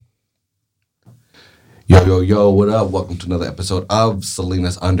Yo, yo, yo, what up? Welcome to another episode of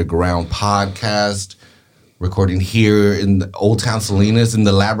Salinas Underground Podcast. Recording here in the Old Town Salinas in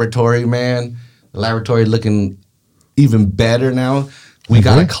the laboratory, man. The laboratory looking even better now. We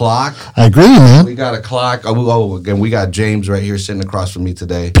got a clock. I agree, man. We got a clock. Again, we got James right here sitting across from me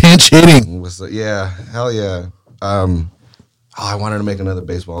today. Pinch hitting. Yeah, hell yeah. I wanted to make another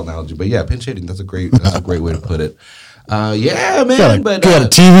baseball analogy, but yeah, pinch hitting. That's a great way to put it. Yeah, man. We got a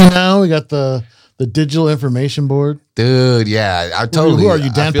TV now. We got the digital information board. Dude, yeah, I totally. Who are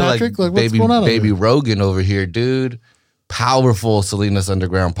you, Dan Patrick? Like what's going on? Baby Rogan over here, dude. Powerful Salinas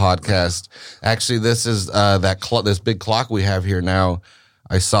Underground Podcast. Actually, this is this big clock we have here now.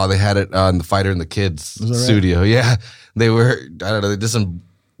 I saw they had it on the Fighter and the Kids studio. Right? Yeah, they were. I don't know. They did some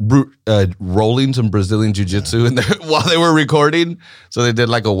rolling some Brazilian jiu-jitsu in there while they were recording. So they did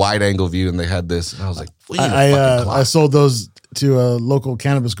like a wide angle view, and they had this. And I was like, I sold those to a local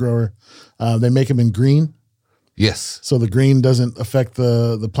cannabis grower. They make them in green. Yes. So the green doesn't affect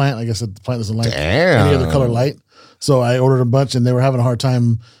the plant. I guess the plant doesn't like Damn. any other color light. So I ordered a bunch, and they were having a hard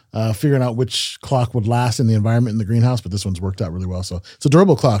time figuring out which clock would last in the environment in the greenhouse. But this one's worked out really well. So it's a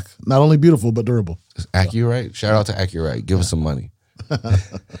durable clock. Not only beautiful, but durable. Accurate. Shout out to Accurate. Give us some money.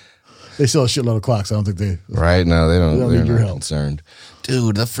 They sell a shitload of clocks. I don't think they. Right? No, they don't. They're not concerned.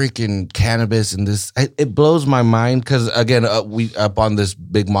 Dude, the freaking cannabis and this, it blows my mind because, again, we up on this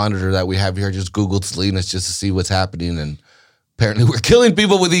big monitor that we have here, just Googled Salinas just to see what's happening. And apparently we're killing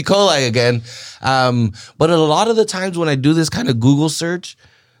people with E. coli again. But a lot of the times when I do this kind of Google search,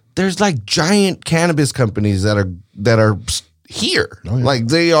 there's like giant cannabis companies that are here. Oh, yeah. Like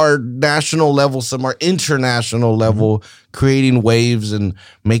they are national level, some are international level, creating waves and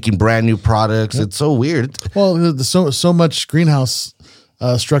making brand new products. Yep. It's so weird. Well, so much greenhouse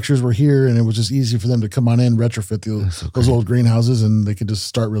structures were here, and it was just easy for them to come on in, retrofit those old greenhouses, and they could just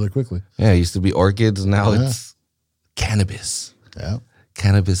start really quickly. Yeah, it used to be orchids, and now it's cannabis. Yeah,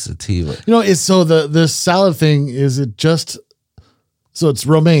 cannabis sativa. You know, it's so the salad thing. Is it just so it's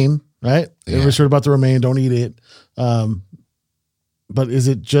romaine, right? Yeah. Everybody's heard about the romaine. Don't eat it. But is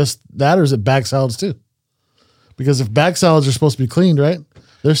it just that, or is it bag salads too? Because if bag salads are supposed to be cleaned, right?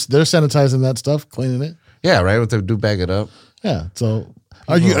 They're sanitizing that stuff, cleaning it. Yeah, right. What they do, bag it up. Yeah. So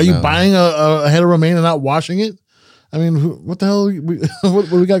are you buying a head of romaine and not washing it? I mean, what the hell? What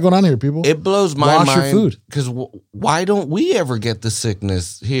do we got going on here, people? It blows my mind. Wash your food. Because why don't we ever get the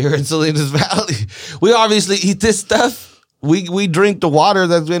sickness here in Salinas Valley? We obviously eat this stuff. We drink the water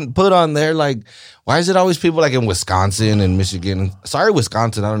that's been put on there. Like, why is it always people like in Wisconsin and Michigan? Sorry,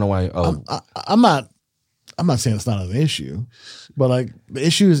 Wisconsin. I don't know why. Oh, I'm not saying it's not an issue, but like the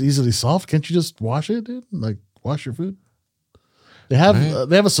issue is easily solved. Can't you just wash it, dude? Like wash your food. They have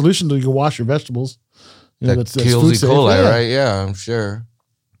a solution to you can wash your vegetables. You know, that kills E. coli, right? Yeah, I'm sure.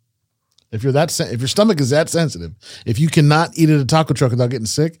 If your stomach is that sensitive, if you cannot eat at a taco truck without getting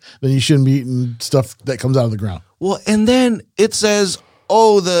sick, then you shouldn't be eating stuff that comes out of the ground. Well, and then it says,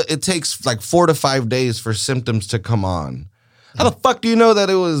 it takes like 4 to 5 days for symptoms to come on. How the fuck do you know that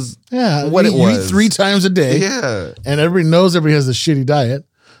it was what it was? You eat 3 times a day. Yeah. And everybody knows everybody has a shitty diet.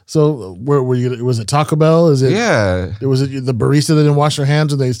 So where were you? Was it Taco Bell? Was it the barista that didn't wash their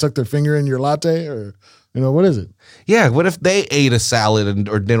hands and they stuck their finger in your latte? Or, what is it? Yeah. What if they ate a salad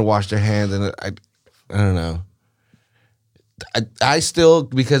or didn't wash their hands? And I don't know. I still,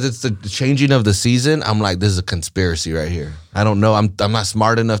 because it's the changing of the season, I'm like, this is a conspiracy right here. I don't know. I'm not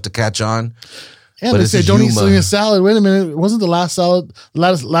smart enough to catch on. Yeah, they say don't eat Salinas salad. Wait a minute. Wasn't the last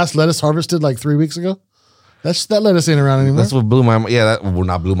lettuce harvested like 3 weeks ago? That lettuce ain't around anymore. That's what blew my mind. Yeah,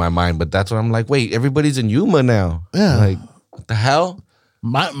 not blew my mind, but that's what I'm like, wait, everybody's in Yuma now. Yeah. Like, what the hell?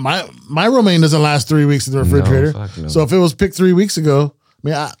 My romaine doesn't last 3 weeks in the refrigerator. No. So if it was picked 3 weeks ago,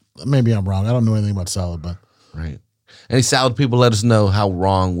 maybe I'm wrong. I don't know anything about salad, but. Right. Any salad people, let us know how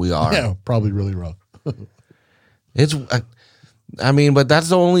wrong we are. Yeah, probably really wrong. But that's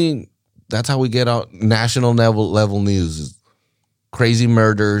how we get out national level news is crazy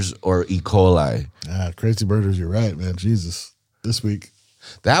murders or E. coli. Crazy murders, you're right, man. Jesus. This week.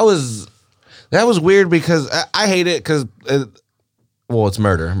 That was weird because I hate it because, it's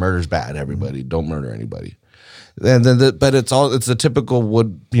murder. Murder's bad, everybody. Don't murder anybody. And then, but it's the typical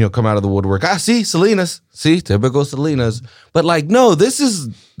come out of the woodwork. See, Salinas. See, typical Salinas. But like, no, this is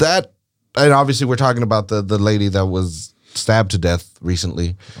that. And obviously, we're talking about the lady that was stabbed to death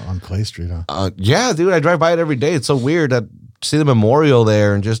recently on Clay Street. Huh? Yeah, dude, I drive by it every day. It's so weird to see the memorial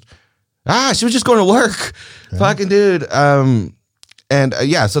there and just she was just going to work, fucking dude. So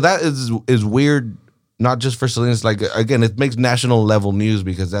that is weird. Not just for Salinas. Like again, it makes national level news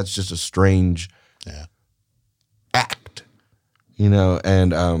because that's just a strange. Yeah. Act, and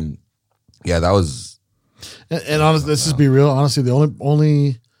that was And honestly, let's just be real. Honestly,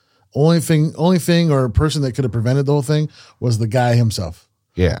 the only thing or person that could have prevented the whole thing was the guy himself.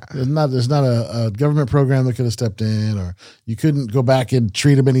 Yeah. There's not a government program that could have stepped in, or you couldn't go back and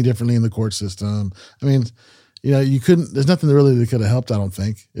treat him any differently in the court system. I mean, you couldn't. There's nothing really that could have helped. I don't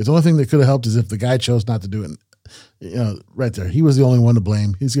think. The only thing that could have helped is if the guy chose not to do it. Right there, he was the only one to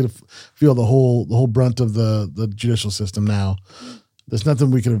blame. He's going to feel the whole brunt of the judicial system now. There's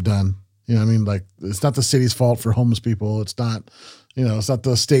nothing we could have done. You know what I mean? Like, it's not the city's fault for homeless people. It's not, it's not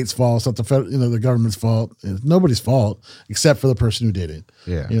the state's fault. It's not the federal, the government's fault. It's nobody's fault except for the person who did it.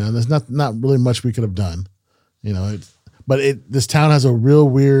 Yeah. There's not really much we could have done. This town has a real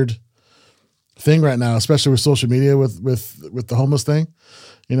weird thing right now, especially with social media with the homeless thing.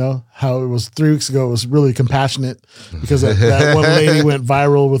 How it was 3 weeks ago. It was really compassionate because that one lady went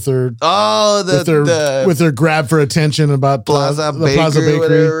viral with her with her grab for attention about Plaza the Plaza Bakery.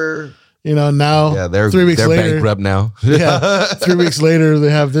 Whatever. Now they're 3 weeks later, bankrupt now. 3 weeks later, they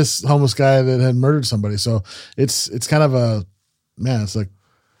have this homeless guy that had murdered somebody. So it's kind of it's like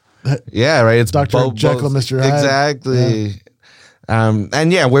right. It's Dr. Jekyll, Mr. Hyde. Exactly.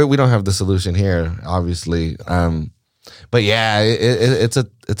 Yeah. We don't have the solution here, obviously. But yeah, it's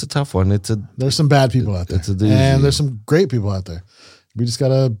a tough one. There's some bad people out there, and there's some great people out there. We just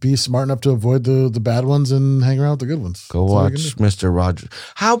gotta be smart enough to avoid the bad ones and hang around with the good ones. Go watch Mr. Rogers.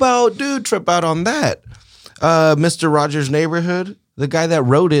 How about trip out on that? Mr. Rogers' Neighborhood. The guy that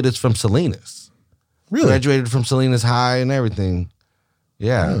wrote it is from Salinas. Really? Graduated from Salinas High and everything.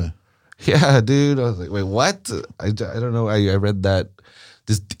 Yeah. Really? Yeah, dude. I was like, wait, what? I don't know. I read that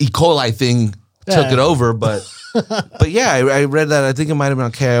this E. coli thing took it over, but yeah, I read that. I think it might have been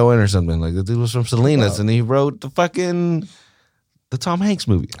on KION or something. Like, the dude was from Salinas, and he wrote the Tom Hanks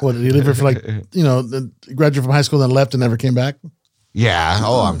movie. What, did he live here for graduated from high school, then left and never came back? Yeah.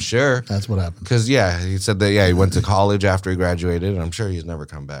 Oh, I'm sure. That's what happened. Because, he said that, he went to college after he graduated, and I'm sure he's never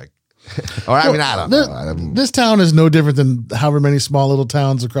come back. Or, I don't know. This town is no different than however many small little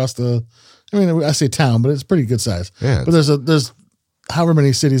towns across I say town, but it's pretty good size. Yeah. But there's however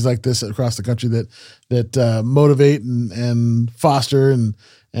many cities like this across the country that motivate and foster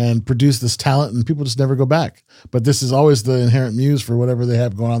and produce this talent, and people just never go back. But this is always the inherent muse for whatever they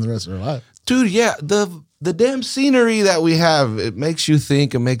have going on the rest of their life. Dude, yeah, the damn scenery that we have, it makes you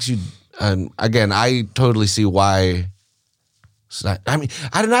think, it makes you, again, I totally see why. I mean,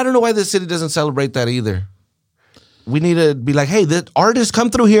 I don't know why the city doesn't celebrate that either. We need to be like, hey, the artists come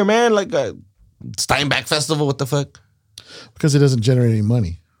through here, man. Like Steinbeck Festival, what the fuck? Because it doesn't generate any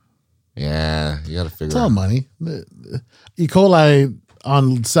money. Yeah, you got to figure it's all money. E. coli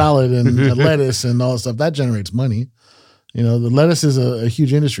on salad and lettuce and all that stuff, that generates money. The lettuce is a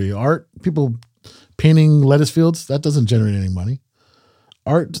huge industry. Art, people painting lettuce fields, that doesn't generate any money.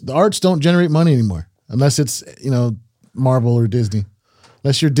 The arts don't generate money anymore unless it's, Marvel or Disney.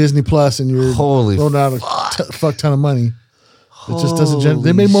 Unless you're Disney Plus and you're throwing out a fuck ton of money. It just doesn't generate.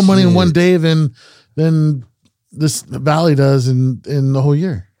 They made more money in one day than this valley does in the whole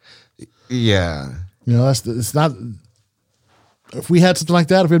year. Yeah. It's not. If we had something like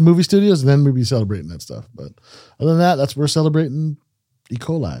that, if we had movie studios, then we'd be celebrating that stuff. But other than that, we're celebrating E.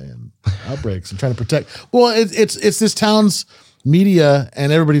 coli and outbreaks and trying to protect. Well, it's this town's media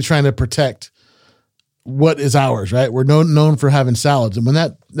and everybody trying to protect what is ours, right? We're known for having salads. And when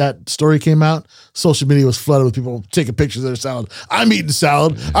that story came out, social media was flooded with people taking pictures of their salad. I'm eating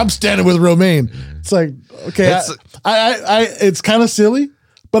salad. I'm standing with romaine. It's like, okay, it's kind of silly,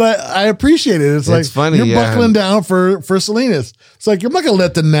 but I appreciate it. It's like funny, you're buckling down for Salinas. It's like, you're not going to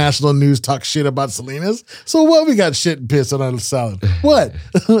let the national news talk shit about Salinas. So what? We got shit and piss on our salad. What?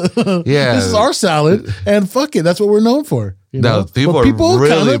 Yeah. This is our salad, and fuck it. That's what we're known for. No, people really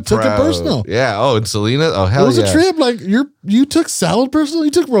kind of took it personal. Yeah. Oh, in Salinas? Oh, hell yeah. It was a trip. Like, you took salad personal?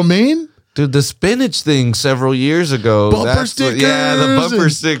 You took romaine? Dude, the spinach thing several years ago. Bumper stickers. The bumper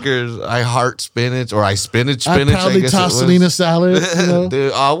stickers. I heart spinach, or I spinach. I proudly toss Salinas salad.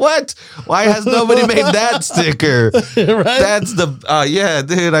 Dude, what? Why has nobody made that sticker? Right? That's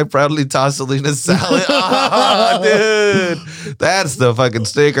dude, I proudly toss Salinas salad. Oh, dude. That's the fucking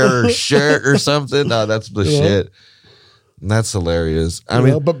sticker or shirt or something. No, that's the shit. That's hilarious. I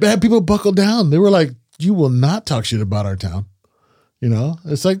mean, but bad people buckled down. They were like, you will not talk shit about our town.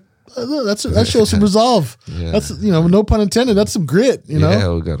 It's like, that shows some resolve. Yeah. That's, no pun intended. That's some grit,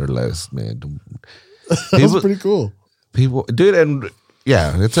 Yeah, we got our last, man. That's pretty cool. People, dude, and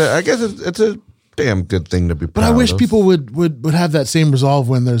yeah, I guess it's a damn good thing to be proud of. But I wish people would have that same resolve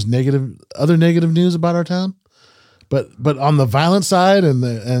when there's other negative news about our town. But on the violent side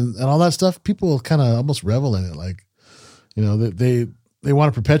and all that stuff, people kind of almost revel in it. Like, they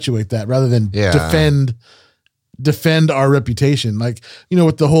want to perpetuate that rather than Yeah. defend our reputation. Like,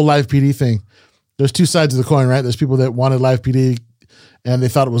 with the whole Live PD thing, there's two sides of the coin, right? There's people that wanted Live PD and they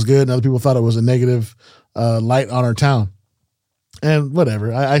thought it was good, and other people thought it was a negative light on our town. And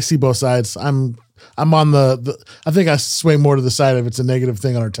whatever, I see both sides. I'm on the I think I sway more to the side of it's a negative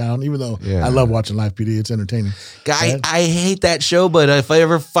thing on our town, even though Yeah. I love watching Live PD. It's entertaining. Guy, Right? I hate that show, but if I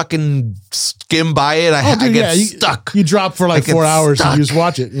ever fucking skim by it, I get stuck. You drop for like I get 4 hours stuck. and you just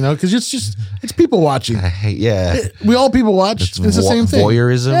watch it, because it's people watching. I hate, yeah. We all people watch. It's the same thing.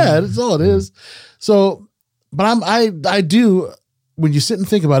 Voyeurism. Yeah, that's all it is. So, but I do, when you sit and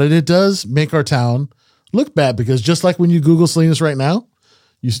think about it, it does make our town look bad, because just like when you Google Salinas right now,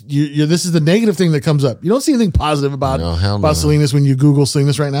 you this is the negative thing that comes up. You don't see anything positive about No, hell no. Salinas when you Google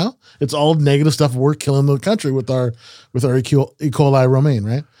Salinas right now. It's all negative stuff. We're killing the country with our E. coli romaine,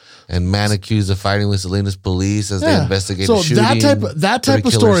 right? And man accused of fighting with Salinas police as they investigate So a shooting. that type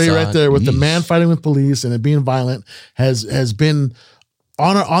of story right there with the man fighting with police and it being violent has been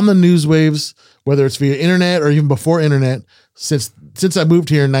on the news waves, whether it's via internet or even before internet, since I moved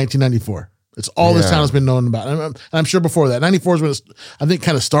here in 1994. It's all this Yeah. town has been known about. And I'm sure before that. 94 is when it, I think,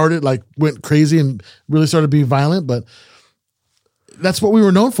 kind of started, like went crazy and really started being violent, but that's what we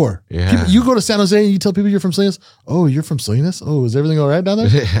were known for. Yeah. You go to San Jose and you tell people you're from Salinas. Oh, you're from Salinas? Oh, is everything all right down there?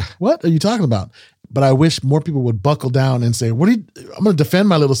 Yeah. What are you talking about? But I wish more people would buckle down and say, I'm going to defend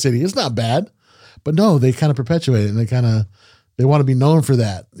my little city. It's not bad. But no, they kind of perpetuate it, and they want to be known for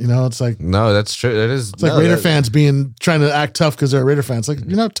that. It's like, No, that's true. That is. it's like Raider fans trying to act tough because they're Raider fans. Like,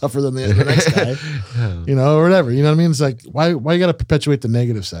 you're not tougher than the next guy, or whatever. You know what I mean? It's like, why you got to perpetuate the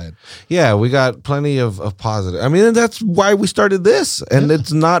negative side? Yeah, we got plenty of positive. I mean, and that's why we started this. And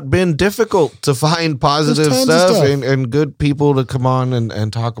it's not been difficult to find positive There's tons of stuff, stuff. and good people to come on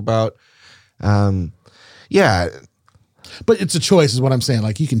and talk about. Yeah. But it's a choice, is what I'm saying.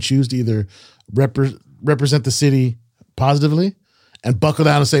 Like, you can choose to either represent the city positively and buckle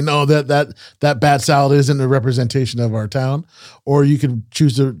down and say, no, that bad salad isn't a representation of our town, or you could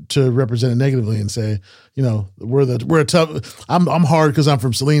choose to represent it negatively and say, we're a tough. I'm hard because I'm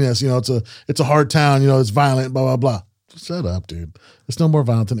from Salinas. It's a hard town. It's violent. Blah blah blah. Shut up, dude. It's no more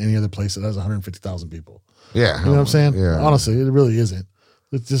violent than any other place that has 150,000 people. Yeah. You know what I'm saying? Yeah. Honestly, it really isn't.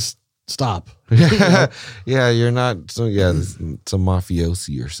 It's just stop. Yeah, you're not. So yeah, it's a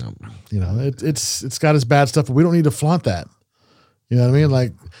mafiosi or something. It's got its bad stuff, but we don't need to flaunt that. You know what I mean?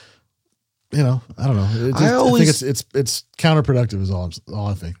 Like, I don't know. I think it's counterproductive is all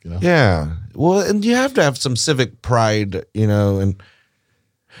I think. Yeah. Well, and you have to have some civic pride, and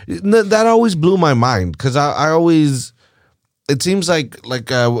that always blew my mind, because I always. It seems like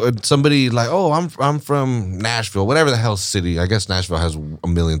somebody like, oh, I'm from Nashville, whatever the hell city. I guess Nashville has a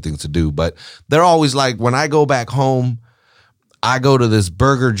million things to do, but they're always like, when I go back home, I go to this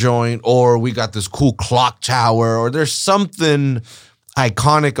burger joint, or we got this cool clock tower, or there's something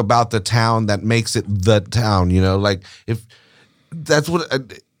iconic about the town that makes it the town. Like, if that's what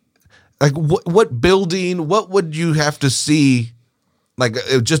building, what would you have to see, like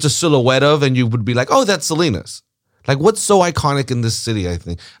just a silhouette of, and you would be like, oh, that's Salinas. Like, what's so iconic in this city, I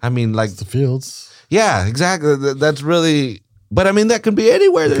think? I mean, like... The fields. Yeah, exactly. That's really... But, I mean, that can be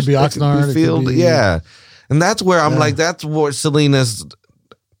anywhere. It could be Oxnard. Field. Yeah. And that's where I'm like, that's what Salinas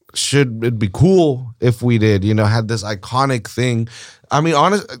it'd be cool if we did, had this iconic thing. I mean,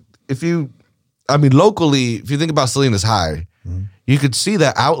 locally, if you think about Salinas High, you could see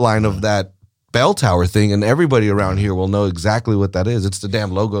that outline of that bell tower thing, and everybody around here will know exactly what that is. It's the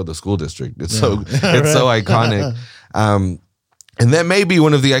damn logo of the school district. It's so iconic. And that may be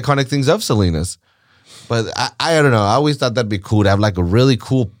one of the iconic things of Salinas. But I don't know. I always thought that'd be cool to have like a really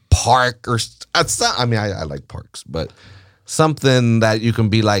cool park I like parks, but something that you can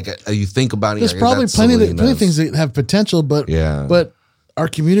be like, you think about it. There's probably plenty of things that have potential, but our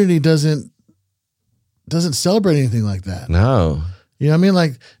community doesn't celebrate anything like that. No. You know what I mean?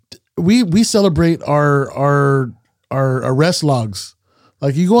 Like, we celebrate our arrest logs.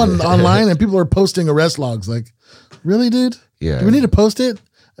 Like, you go online and people are posting arrest logs. Like, really, dude? Yeah. Do we need to post it?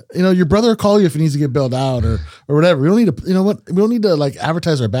 Your brother will call you if he needs to get bailed out or whatever. We don't need to, we don't need to like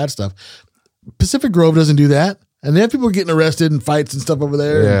advertise our bad stuff. Pacific Grove doesn't do that. And they have people getting arrested in fights and stuff over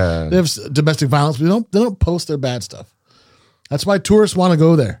there. Yeah. They have domestic violence. They don't post their bad stuff. That's why tourists want to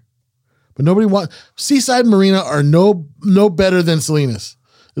go there. But nobody Seaside Marina are no better than Salinas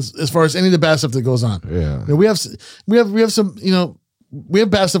as far as any of the bad stuff that goes on. Yeah. We have some, we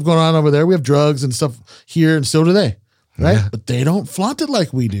have bad stuff going on over there. We have drugs and stuff here, and so do they. Right? Yeah. But they don't flaunt it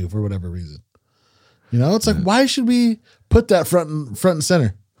like we do for whatever reason. It's like, why should we put that front and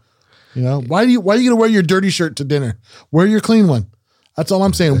center? Why are you going to wear your dirty shirt to dinner? Wear your clean one. That's all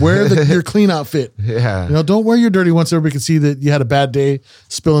I'm saying. Wear your clean outfit. Yeah. You know, don't wear your dirty one so everybody can see that you had a bad day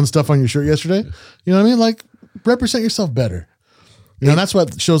spilling stuff on your shirt yesterday. You know what I mean? Like, represent yourself better. You know, and that's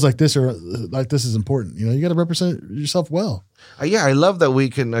what shows like this is important. You know, you got to represent yourself well. Yeah, I love that we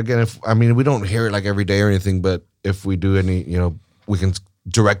can, again, we don't hear it like every day or anything, but if we do any, you know, we can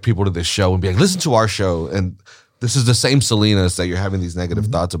direct people to this show and be like, listen to our show. And this is the same Salinas that you're having these negative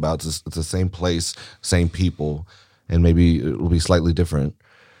thoughts about. It's the same place, same people, and maybe it will be slightly different.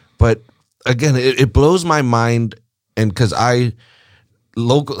 But again, it blows my mind. And because I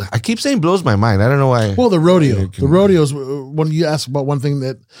keep saying blows my mind. I don't know why. Well, the rodeos. When you asked about one thing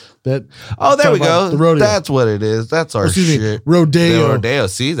that. Oh, there we go. The rodeo. That's what it is. That's our shit. Rodeo. The rodeo.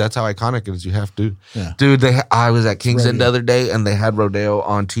 See, that's how iconic it is. You have to. Yeah. Dude, I was at King's End the other day, and they had rodeo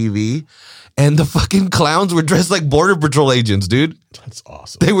on TV, and the fucking clowns were dressed like Border Patrol agents, dude. That's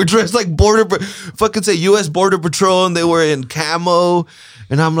awesome. They were dressed like U.S. Border Patrol, and they were in camo,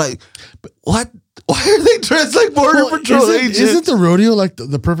 and I'm like, what? Why are they dressed like Border Patrol agents? Isn't the rodeo like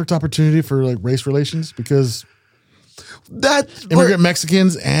the perfect opportunity for like race relations? Because immigrant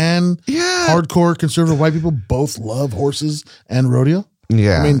Mexicans and hardcore conservative white people both love horses and rodeo.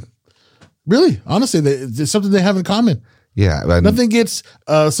 Yeah. I mean, really, honestly, it's something they have in common. Yeah. Nothing gets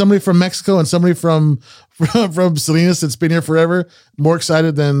somebody from Mexico and somebody from Salinas that's been here forever more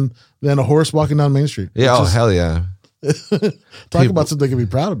excited than a horse walking down Main Street. Yeah. Hell yeah. Talk about something they can be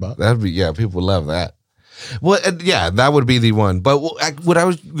proud about. People love that. Well, that would be the one. But what I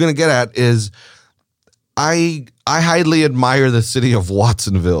was going to get at is I highly admire the city of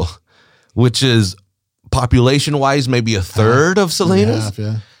Watsonville, which is population wise maybe a third of Salinas.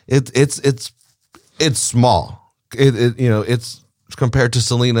 Yeah. It's small. It's compared to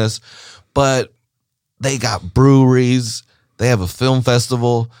Salinas, but they got breweries. They have a film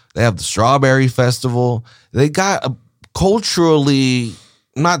festival. They have the Strawberry Festival. They got culturally,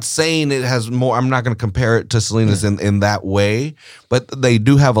 I'm not saying it has more, I'm not going to compare it to Salinas in that way, but they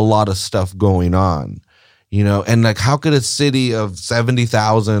do have a lot of stuff going on, you know, and like how could a city of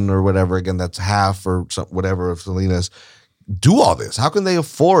 70,000 or whatever, again, that's half or whatever of Salinas, do all this? How can they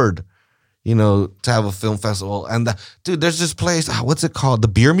afford, you know, to have a film festival? And dude, there's this place, what's it called? The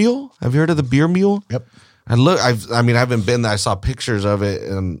Beer Mule? Have you heard of the Beer Mule? Yep. I haven't been there. I saw pictures of it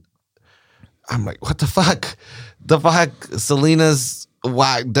and I'm like, what the fuck? Salinas,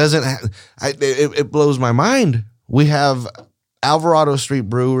 why doesn't it blows my mind. We have Alvarado Street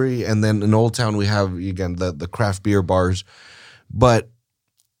Brewery, and then in Old Town we have again the craft beer bars, but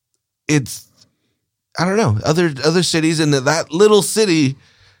it's, I don't know, other cities in that little city,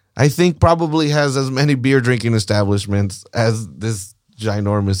 I think probably has as many beer drinking establishments as this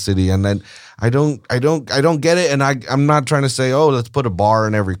ginormous city, and then I don't get it, and I'm not trying to say, oh, let's put a bar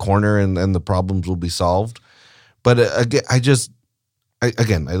in every corner and the problems will be solved. But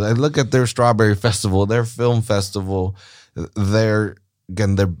again, I look at their Strawberry Festival, their film festival, the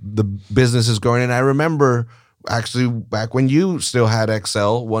business is growing. And I remember actually back when you still had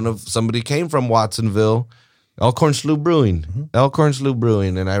XL, somebody came from Watsonville, Elkhorn Slough Brewing,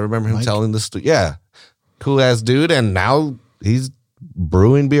 and I remember him telling this, cool ass dude, and now he's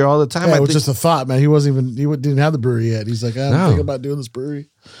brewing beer all the time. Yeah, it was just a thought, man. He didn't have the brewery yet. He's like, I'm thinking about doing this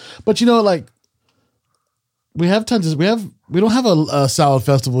brewery. But you know, like, we don't have a salad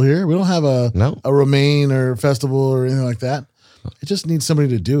festival here. We don't have a romaine or festival or anything like that. It just needs somebody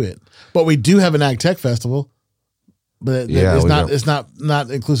to do it. But we do have an ag tech festival, but it's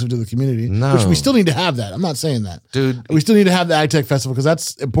not inclusive to the community. No. Which we still need to have that. I'm not saying that, dude. We still need to have the ag tech festival because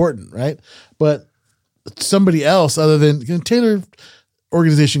that's important, right? But somebody else other than Taylor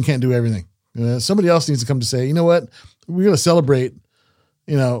organization can't do everything. You know, somebody else needs to come to say, you know what, we're going to celebrate.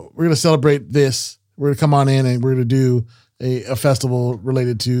 You know, we're going to celebrate this. We're going to come on in and we're going to do a festival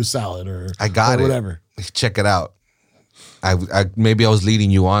related to salad or whatever. Check it out. Maybe I was leading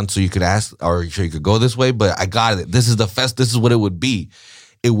you on so you could ask or you could go this way, but I got it. This is the This is what it would be.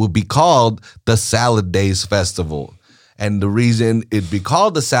 It would be called the Salad Days Festival. And the reason it'd be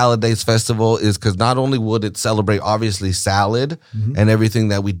called the Salad Days Festival is because not only would it celebrate obviously salad and everything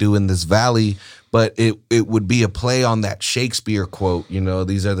that we do in this valley, but it would be a play on that Shakespeare quote, you know,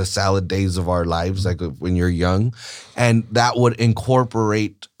 these are the salad days of our lives, like when you're young. And that would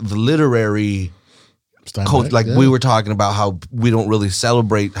incorporate the literary cult, like we were talking about how we don't really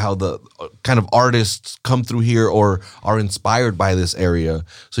celebrate how the kind of artists come through here or are inspired by this area.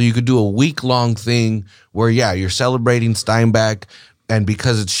 So you could do a week-long thing where, you're celebrating Steinbeck, and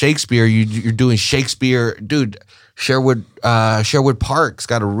because it's Shakespeare, you're doing Shakespeare. Dude, Sherwood Park's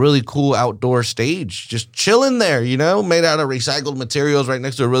got a really cool outdoor stage, just chilling there, you know, made out of recycled materials right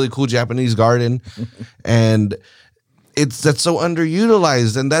next to a really cool Japanese garden. And that's so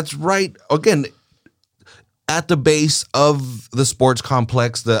underutilized, and that's right again at the base of the sports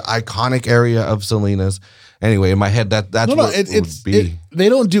complex, the iconic area of Salinas. Anyway, in my head, that's what it would be. They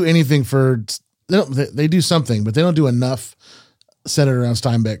don't do anything for they do something, but they don't do enough centered around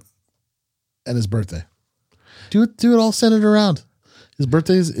Steinbeck and his birthday. Do it all centered around his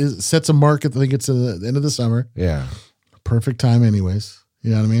birthday. Is sets a mark at, I think it's the end of the summer. Yeah, perfect time, anyways.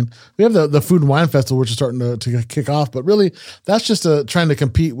 You know what I mean? We have the Food and Wine Festival, which is starting to kick off, but really that's just trying to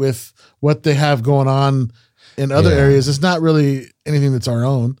compete with what they have going on in other areas. It's not really anything that's our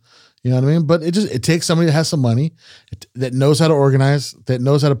own. You know what I mean? But it takes somebody that has some money, that knows how to organize, that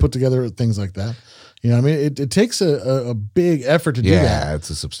knows how to put together things like that. You know what I mean? It takes a big effort to do that. Yeah, it's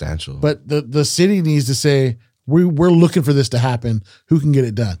a substantial. But the city needs to say, we're looking for this to happen. Who can get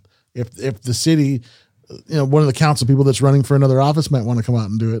it done? If the city, one of the council people that's running for another office might want to come out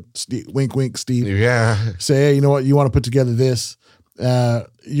and do it. Steve, wink, wink, Steve. Yeah. Say, hey, you know what? You want to put together this.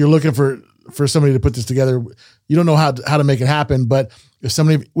 You're looking for somebody to put this together. You don't know how to make it happen, but if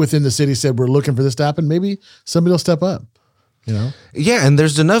somebody within the city said, we're looking for this to happen, maybe somebody will step up. Yeah, and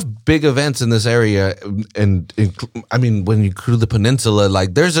there's enough big events in this area, and I mean, when you include the peninsula,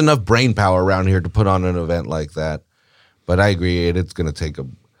 like there's enough brain power around here to put on an event like that. But I agree, it's going to take a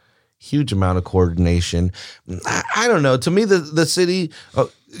huge amount of coordination. I don't know. To me, the city,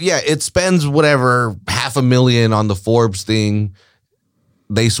 it spends whatever $500,000 on the Forbes thing.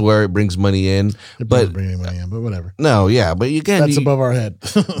 They swear it brings money in, but bringing money in, but whatever. No, yeah, but again, that's above our head.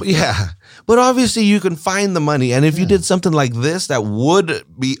 Yeah, but obviously you can find the money, and if you did something like this that would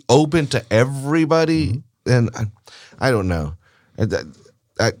be open to everybody, then I don't know. I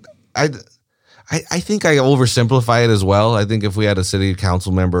think I oversimplify it as well. I think if we had a city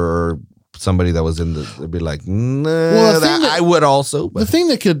council member or somebody that was in they'd be like, nah, well, I would also. But. The thing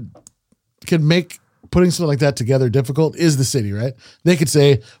that could make putting something like that together difficult is the city, right? They could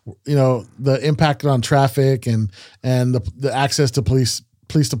say, the impact on traffic and the access to police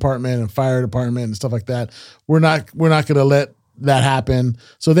department and fire department and stuff like that. We're not going to let that happen.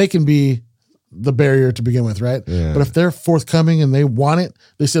 So they can be the barrier to begin with, right? Yeah. But if they're forthcoming and they want it,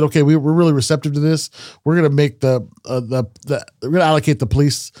 they said, okay, we're really receptive to this. We're going to make we're going to allocate the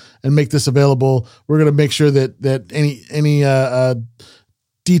police and make this available. We're going to make sure that any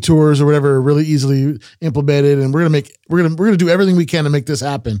detours or whatever are really easily implemented, and we're gonna do everything we can to make this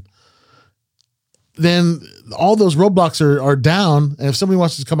happen. Then all those roadblocks are down, and if somebody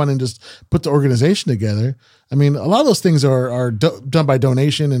wants to come on and just put the organization together, I mean, a lot of those things are done by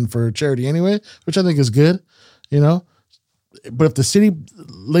donation and for charity anyway, which I think is good, But if the city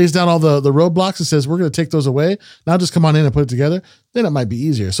lays down all the roadblocks and says, we're going to take those away, now just come on in and put it together, then it might be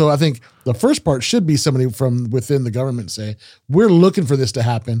easier. So I think the first part should be somebody from within the government say, we're looking for this to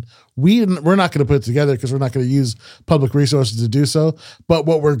happen. We're not going to put it together because we're not going to use public resources to do so. But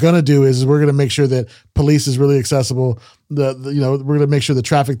what we're going to do is we're going to make sure that police is really accessible. We're going to make sure the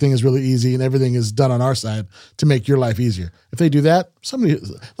traffic thing is really easy and everything is done on our side to make your life easier. If they do that,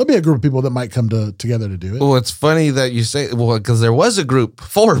 there'll be a group of people that might come together to do it. Well, it's funny that you say, because there was a group,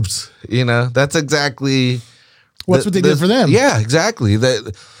 Forbes, that's exactly what they did for them. Yeah, exactly.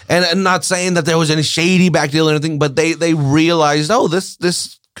 And not saying that there was any shady back deal or anything, but they realized,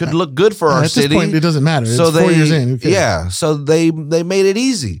 this could look good for our city. At this point, it doesn't matter. So it's 4 years in. Yeah. So they made it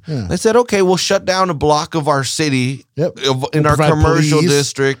easy. Yeah. They said, okay, we'll shut down a block of our city in our commercial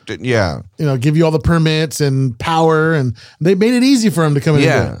district. Yeah. Give you all the permits and power, and they made it easy for them to come in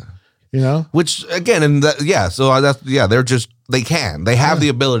and do it. Which again, they have the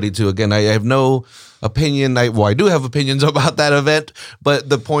ability to. Again, I have no opinion. I do have opinions about that event, but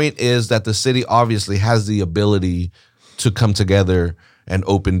the point is that the city obviously has the ability to come together and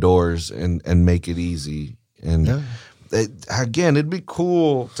open doors and make it easy. And again, it'd be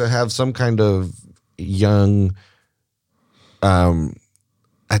cool to have some kind of young, and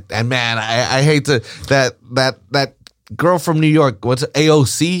man, I hate to that girl from New York. What's it,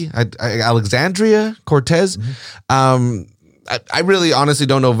 AOC? Alexandria Cortez. Mm-hmm. I really honestly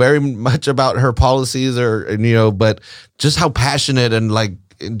don't know very much about her policies but just how passionate and like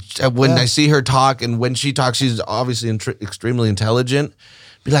when I see her talk and when she talks, she's obviously extremely intelligent.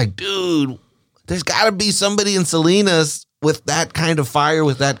 Be like, dude, there's got to be somebody in Salinas with that kind of fire,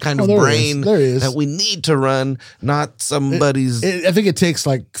 with that kind of brain that we need to run, not somebody's. I think it takes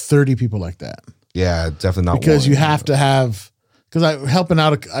like 30 people like that. Yeah, definitely not because you have to have. Because I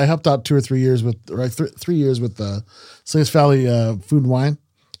helped out 2 or 3 years with 3 years with the Salinas Valley Food and Wine,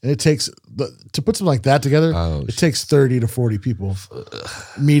 and it takes to put something like that together. It takes 30 to 40 people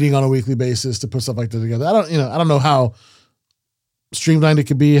meeting on a weekly basis to put stuff like that together. I don't know how streamlined it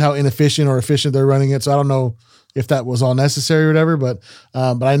could be, how inefficient or efficient they're running it. So I don't know if that was all necessary or whatever. But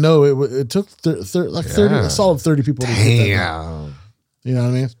I know it took 30, a solid 30 people to get that done. You know what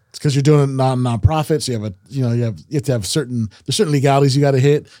I mean? It's because you're doing it non-profit. So you have to have certain legalities you got to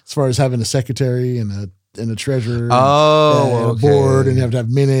hit as far as having a secretary and a treasurer, and a board, and you have to have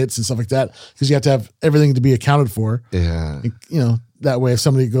minutes and stuff like that because you have to have everything to be accounted for. Yeah, and, that way if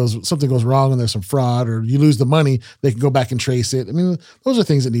something goes wrong and there's some fraud or you lose the money, they can go back and trace it. I mean, those are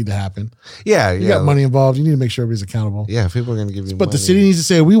things that need to happen. Yeah, you got money involved. You need to make sure everybody's accountable. Yeah, people are going to give you. But money. the city needs to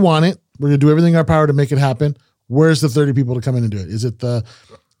say we want it. We're going to do everything in our power to make it happen. Where's the 30 people to come in and do it? Is it the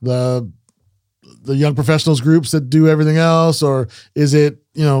young professionals groups that do everything else, or is it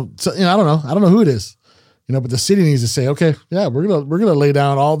I don't know. I don't know who it is. But the city needs to say, okay, yeah, we're gonna lay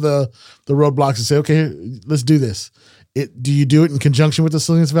down all the roadblocks and say, okay, let's do this. Do you do it in conjunction with the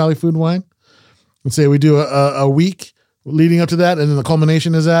Salinas Valley Food and Wine? And say we do a week leading up to that, and then the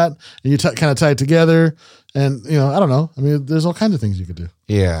culmination is that, and you kind of tie it together. And I don't know. I mean, there's all kinds of things you could do.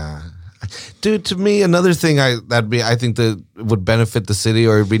 Yeah, dude. To me, another thing I think that would benefit the city,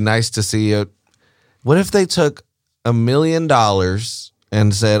 or it'd be nice to see it. What if they took $1 million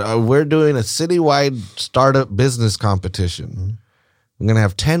and said, we're doing a citywide startup business competition. Mm-hmm. We're going to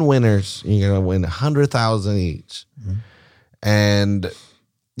have 10 winners. You're going to win $100,000 each. Mm-hmm. And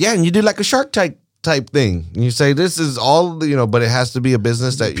you do like a Shark type thing. And you say, this is all, but it has to be a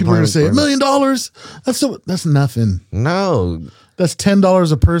business that people are going to say $1 million. That's nothing. No. That's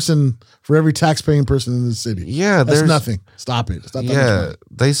 $10 a person for every tax-paying person in the city. Yeah. That's nothing. Stop it. It's not that much money.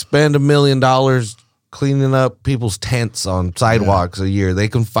 They spend $1 million cleaning up people's tents on sidewalks a year. They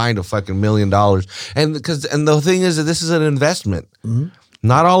can find a fucking $1 million. And the thing is that this is an investment. Mm-hmm.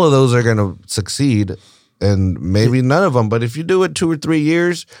 Not all of those are going to succeed, and maybe none of them. But if you do it 2 or 3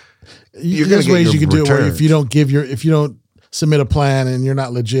 years, there's ways you can do it where if you don't submit a plan and you're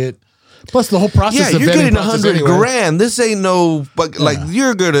not legit. Plus the whole process. Yeah, you're getting $100,000. This ain't no,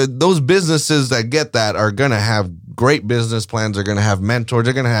 you're gonna. Those businesses that get that are gonna have great business plans. They're gonna have mentors.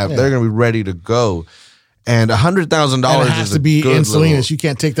 They're gonna be ready to go. And $100,000 has to be in Salinas. You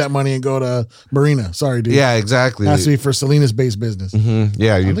can't take that money and go to Marina. Sorry, dude. Yeah, exactly. It has to be for Salinas-based business. Mm-hmm.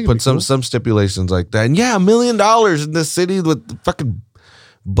 Yeah, you put some stipulations like that. And $1 million in this city with fucking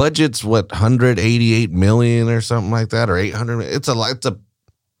budgets, $188 million or something like that, or $800 million. It's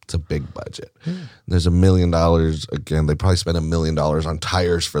a big budget. There's $1 million. Again, they probably spent $1 million on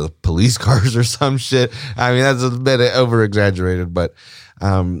tires for the police cars or some shit. I mean, that's a bit over exaggerated, but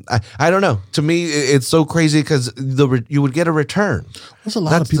I don't know. To me, it's so crazy because you would get a return. There's a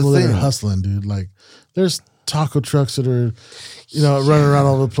lot of people that are hustling, dude. Like, there's taco trucks that are, running around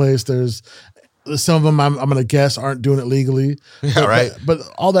all over the place. There's some of them I'm going to guess aren't doing it legally. Yeah, right. But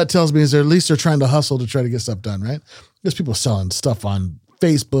all that tells me is at least they're trying to hustle to try to get stuff done, right? There's people selling stuff on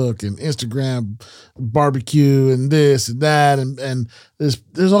Facebook and Instagram, barbecue and this and that. And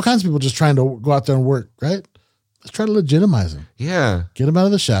there's all kinds of people just trying to go out there and work, right? Let's try to legitimize them. Yeah. Get them out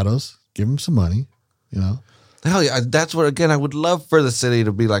of the shadows. Give them some money, Hell yeah. That's what, again, I would love for the city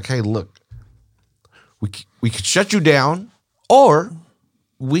to be like, hey, look, we could shut you down, or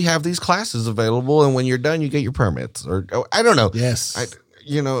we have these classes available, and when you're done, you get your permits. Or I don't know. Yes. I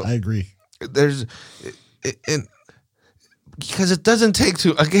agree. There's... Because it doesn't take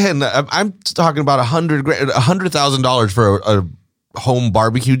again, I'm talking about $100,000 for a home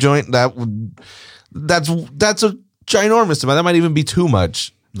barbecue joint. That's a ginormous amount. That might even be too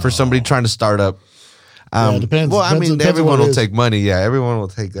much for somebody trying to start up. It depends. Well, depends everyone will take money. Yeah, everyone will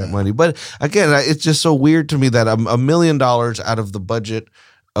take that money. But again, it's just so weird to me that $1 million out of the budget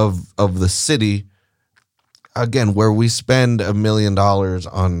of the city, again, where we spend $1 million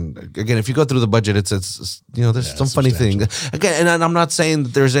on, again, if you go through the budget, it's there's some funny thing. Again, and I'm not saying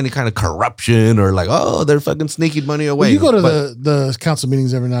that there's any kind of corruption or like, oh, they're fucking sneaking money away. Well, you go to the council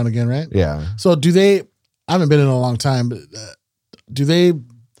meetings every now and again, right? Yeah. So do they, I haven't been in a long time, but do they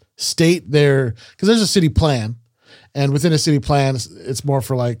state because there's a city plan, and within a city plan, it's more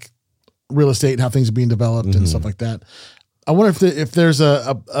for like real estate and how things are being developed and stuff like that. I wonder if there's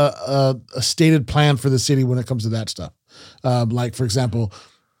a stated plan for the city when it comes to that stuff. Like, for example,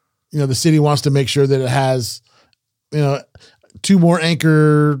 the city wants to make sure that it has, 2 more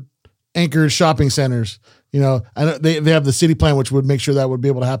anchored shopping centers. I know they have the city plan, which would make sure that would be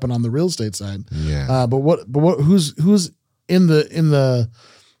able to happen on the real estate side. Yeah. Who's in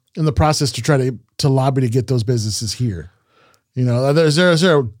the process to try to lobby to get those businesses here? Is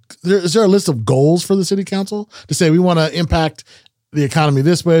there a list of goals for the city council to say we want to impact the economy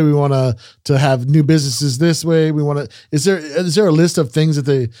this way. We want to have new businesses this way. We want to. Is there a list of things that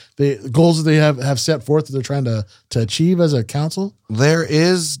the goals that they have set forth that they're trying to achieve as a council? There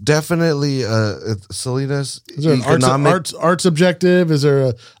is definitely Salinas. Is there an arts objective? Is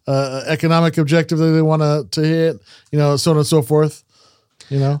there a economic objective that they want to hit? So on and so forth.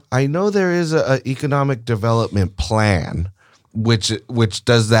 I know there is a economic development plan, which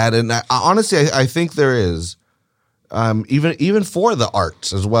does that, and honestly, I think there is. Even for the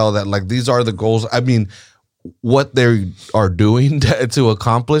arts as well, that like these are the goals. I mean, what they are doing to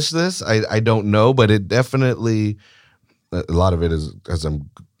accomplish this, I don't know, but it definitely, a lot of it is, as I'm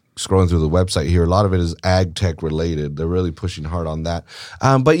scrolling through the website here, a lot of it is ag tech related. They're really pushing hard on that.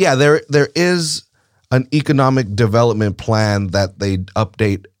 But yeah, there is an economic development plan that they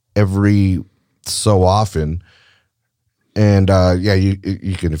update every so often. And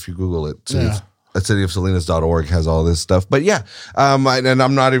you can, if you Google it, cityofsalinas.org has all this stuff. But yeah, and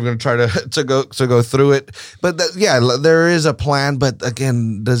I'm not even going to try to go through it. But there is a plan. But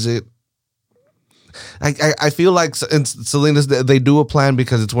again, does it? I feel like in Salinas they do a plan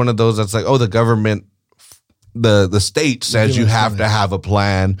because it's one of those that's like, oh, the government, the state says you have to have a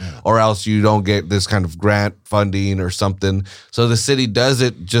plan, or else you don't get this kind of grant funding or something. So the city does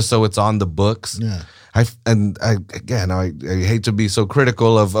it just so it's on the books. Yeah. I hate to be so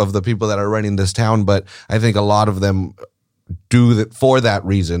critical of the people that are running this town, but I think a lot of them do that for that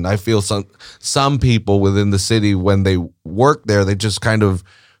reason. I feel some people within the city, when they work there, they just kind of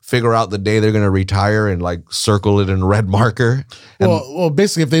figure out the day they're going to retire and like circle it in red marker. Well,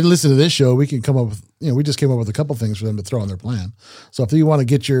 basically, if they listen to this show, we can come up with, we just came up with a couple things for them to throw on their plan. So if you want to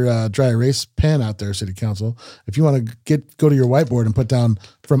get your dry erase pen out there, City Council, if you want to go to your whiteboard and put down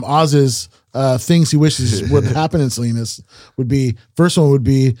from Oz's things he wishes would happen in Salinas, first one would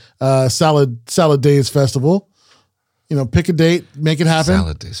be Salad Days Festival. Pick a date, make it happen.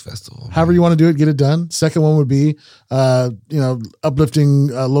 Salad Days Festival. However you want to do it, get it done. Second one would be, uplifting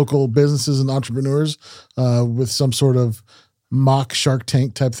local businesses and entrepreneurs with some sort of mock Shark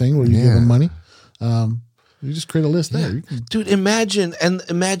Tank type thing where you give them money. You just create a list there. Dude, imagine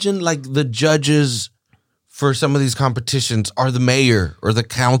like the judges for some of these competitions are the mayor or the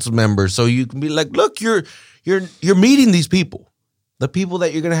council members. So you can be like, look, you're meeting these people. The people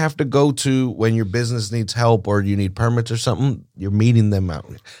that you're going to have to go to when your business needs help or you need permits or something, you're meeting them out.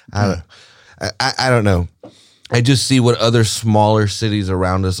 I don't know. I just see what other smaller cities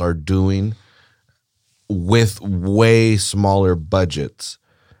around us are doing with way smaller budgets.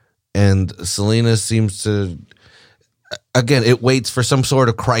 And Salinas seems to, again, it waits for some sort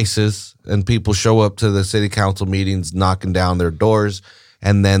of crisis and people show up to the city council meetings knocking down their doors.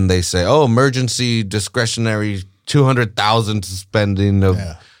 And then they say, oh, emergency discretionary $200,000 spending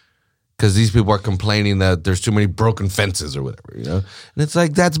because these people are complaining that there's too many broken fences or whatever, and it's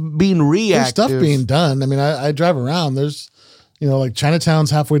like that's being reactive. There's stuff being done. I mean, I drive around. There's, like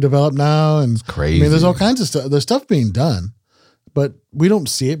Chinatown's halfway developed now, and it's crazy. I mean, there's all kinds of stuff. There's stuff being done, but we don't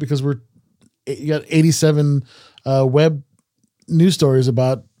see it because you got 87 web news stories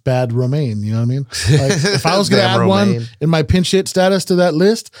about bad romaine. You know what I mean? Like if I was going to add one in my pinch hit status to that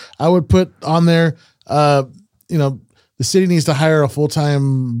list, I would put on there. The city needs to hire a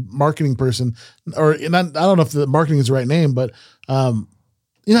full-time marketing person, or I don't know if the marketing is the right name, but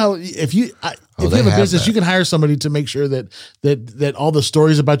if you have a business, you can hire somebody to make sure that all the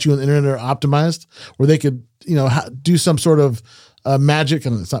stories about you on the internet are optimized, where they could do some sort of magic,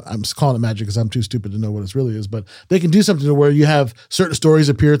 and I'm just calling it magic because I'm too stupid to know what it really is, but they can do something to where you have certain stories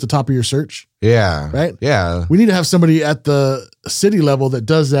appear at the top of your search. Yeah. Right? Yeah. We need to have somebody at the city level that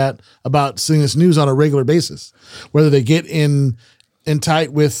does that about Salinas news on a regular basis, whether they get in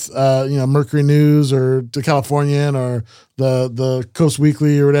tight with, Mercury News or the Californian or the Coast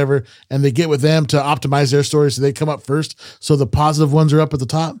Weekly or whatever, and they get with them to optimize their stories so they come up first. So the positive ones are up at the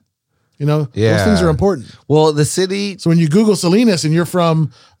top. Those things are important. Well, the city. So when you Google Salinas and you're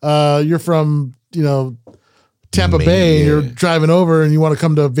from Tampa Bay and you're driving over and you want to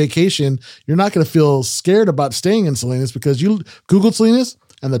come to a vacation, you're not going to feel scared about staying in Salinas because you Googled Salinas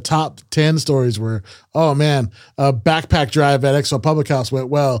and the top 10 stories were, oh man, backpack drive at Exo Public House went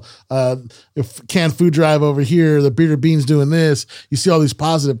well. If canned food drive over here, the Bearded Beans doing this. You see all these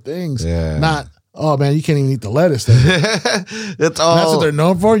positive things. Yeah. Not, oh man, you can't even eat the lettuce. That's what they're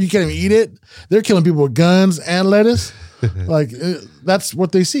known for. You can't even eat it. They're killing people with guns and lettuce. Like that's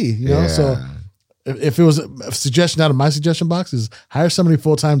what they see, So if it was a suggestion out of my suggestion box, is hire somebody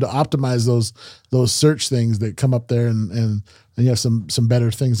full time to optimize those search things that come up there, and you have some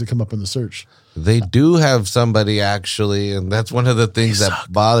better things that come up in the search. They do have somebody actually, and that's one of the things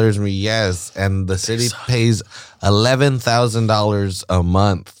that bothers me. Yes, and the city pays $11,000 a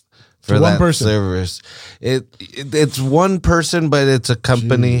month for one that person. service. It's one person, but it's a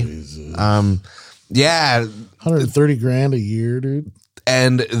company. Jesus. Yeah, $130,000 a year, dude.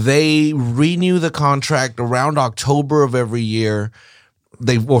 and they renew the contract around October of every year. For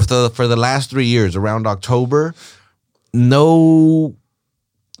the last 3 years, around October, no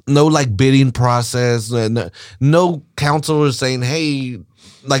like bidding process, no council is saying, hey,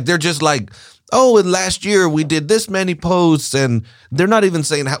 like they're just like, oh, and last year we did this many posts, and they're not even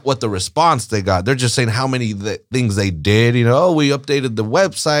saying what the response they got. They're just saying how many things they did. Oh, we updated the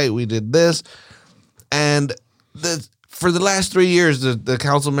website, we did this, and for the last 3 years, the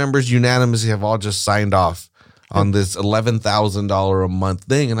council members unanimously have all just signed off on this $11,000 a month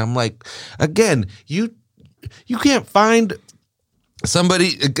thing, and I'm like, again, you can't find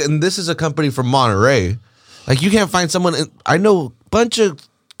somebody, and this is a company from Monterey. Like, you can't find someone. I know a bunch of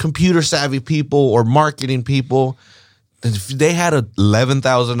computer savvy people or marketing people. If they had a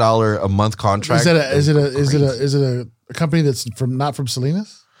 $11,000 a month contract, Is it a company that's not from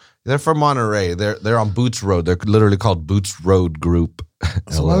Salinas? They're from Monterey. They're on Boots Road. They're literally called Boots Road Group.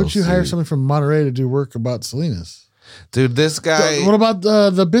 So why would you hire somebody from Monterey to do work about Salinas? Dude, this guy. What about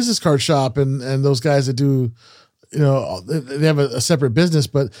the business card shop and those guys that do? They have a separate business,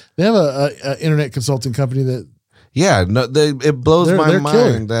 but they have a internet consulting company that. Yeah, no, it blows my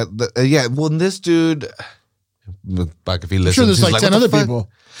mind killer. Well, this dude, like if he listens, I'm sure there's like 10 other people.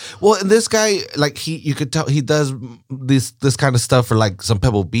 Well, and this guy, like you could tell he does this kind of stuff for like some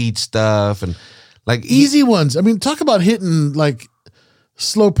Pebble Beach stuff and like easy ones. I mean, talk about hitting like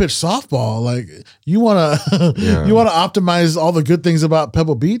slow pitch softball. Like you want to optimize all the good things about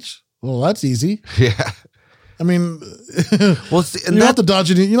Pebble Beach. Well, that's easy. Yeah. I mean, well, you don't have to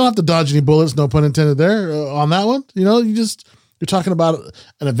dodge any bullets. No pun intended there on that one. You're talking about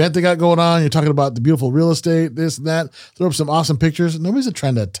an event they got going on. You're talking about the beautiful real estate, this and that. Throw up some awesome pictures. Nobody's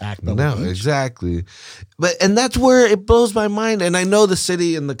trying to attack them. No, exactly. And that's where it blows my mind. And I know the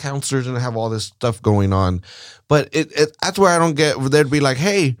city and the councilors and have all this stuff going on, but that's where I don't get. They'd be like,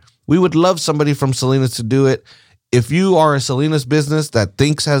 hey, we would love somebody from Salinas to do it. If you are a Salinas business that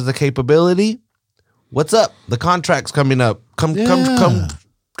thinks has the capability, what's up? The contract's coming up. Come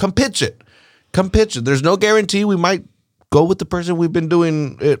pitch it. Come pitch it. There's no guarantee we might go with the person we've been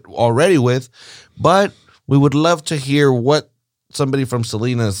doing it already with, but we would love to hear what somebody from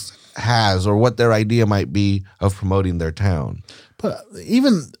Salinas has or what their idea might be of promoting their town. But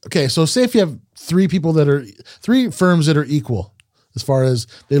so say if you have three firms that are equal, as far as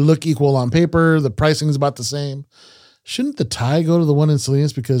they look equal on paper, the pricing is about the same. Shouldn't the tie go to the one in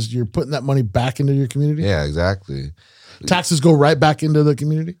Salinas because you're putting that money back into your community? Yeah, exactly. Taxes go right back into the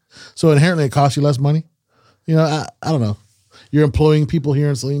community. So inherently it costs you less money. I don't know. You're employing people here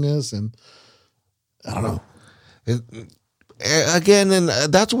in Salinas and I don't know. And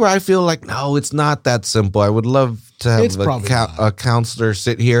that's where I feel like, no, it's not that simple. I would love to have a counselor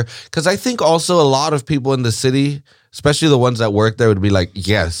sit here because I think also a lot of people in the city, especially the ones that work there, would be like,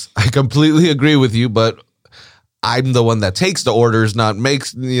 yes, I completely agree with you, but I'm the one that takes the orders, not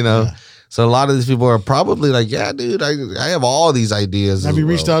makes, Yeah. So a lot of these people are probably like, yeah, dude, I have all these ideas. Have you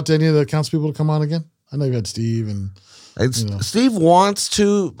reached out to any of the council people to come on again? I know you had Steve and Steve wants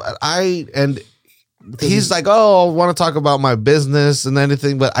to, but he's like, oh, I want to talk about my business and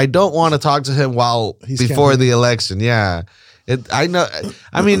anything, but I don't want to talk to him before the election. Yeah. I know.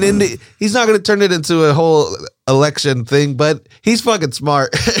 I mean, he's not going to turn it into a whole election thing, but he's fucking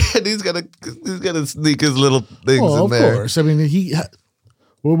smart, and he's gonna sneak his little things in there. Of course. I mean,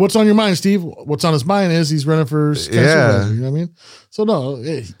 well, what's on your mind, Steve? What's on his mind is he's running for supervisor. You know what I mean? So no,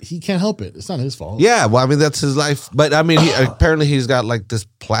 he can't help it. It's not his fault. Yeah, well, I mean that's his life. But I mean, apparently he's got like this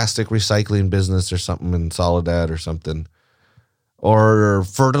plastic recycling business or something in Soledad or something, or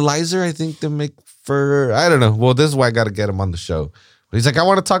fertilizer. I think they make for. I don't know. Well, this is why I got to get him on the show. But he's like, I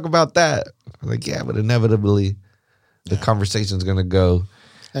want to talk about that. I'm like, yeah, but inevitably, the conversation's gonna go.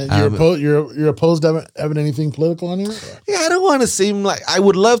 And you're opposed to having anything political on here? Yeah, I don't want to seem like I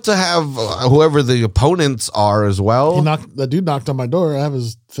would love to have whoever the opponents are as well. That dude knocked on my door. I have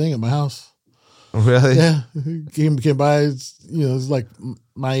his thing at my house. Really? Yeah, he came by. It's like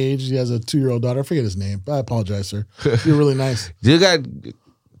my age. He has a 2-year-old daughter. I forget his name. I apologize, sir. You're really nice. You got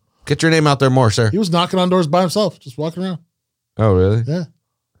get your name out there more, sir. He was knocking on doors by himself, just walking around. Oh, really? Yeah.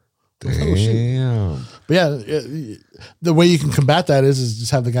 Damn. But yeah, the way you can combat that is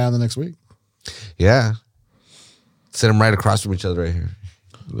just have the guy on the next week. Yeah. Sit them right across from each other right here.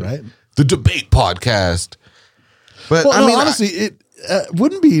 Right? The debate podcast. But Well, I no, mean, honestly, it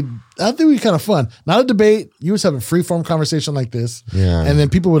wouldn't be. I think it would be kind of fun. Not a debate. You just have a free form conversation like this, Yeah. and then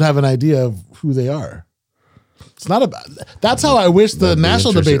people would have an idea of who they are. It's not about. That's how I wish the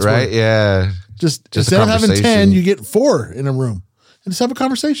national debates right? were. Yeah. Just a instead of having 10, conversation. you get 4 in a room, and just have a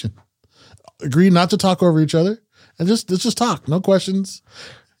conversation. Agree not to talk over each other, and let's just talk. No questions.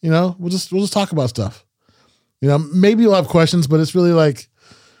 We'll just talk about stuff. Maybe you'll have questions, but it's really like,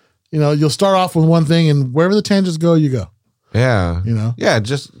 you'll start off with one thing, and wherever the tangents go, you go. Yeah. Yeah,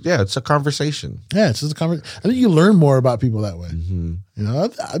 it's a conversation. Yeah, it's just a conversation. I think you learn more about people that way.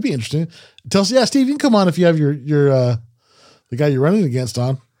 That'd be interesting. Steve, you can come on if you have your the guy you're running against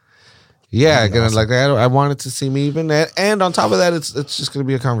on. Yeah, awesome. Like I wanted to seem even, and on top of that, it's just going to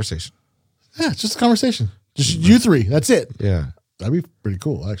be a conversation. Yeah, it's just a conversation. Just you 3. That's it. Yeah, that'd be pretty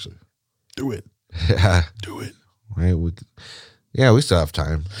cool. Actually, do it. Yeah, do it. Right. We still have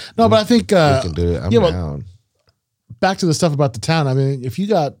time. No, but I think we can do it. I'm down. Back to the stuff about the town. I mean, if you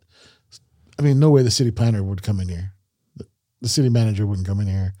got, no way the city planner would come in here. The city manager wouldn't come in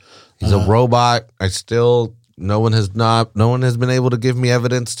here. He's a robot. No one has been able to give me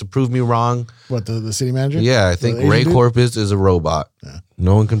evidence to prove me wrh. What, the city manager? Yeah, I think Ray Corpus is a robot. Yeah.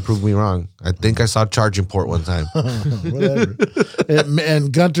 No one can prove me wrong. I think I saw Charging Port one time. Whatever.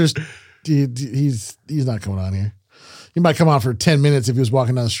 and Gunter's, he's not coming on here. He might come on for 10 minutes if he was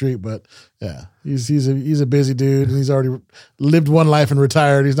walking down the street, but yeah, he's a busy dude, and he's already lived one life and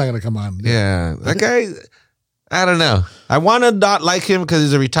retired. He's not going to come on. Yeah, that guy. I don't know. I want to not like him because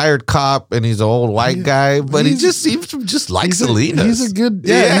he's a retired cop and he's an old white guy, but he just seems to just like Salinas. He's a good,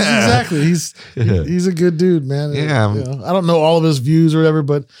 exactly. He's a good dude, man. Yeah, I don't know all of his views or whatever,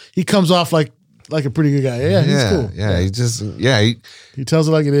 but he comes off like a pretty good guy. Yeah, he's cool. Yeah, he tells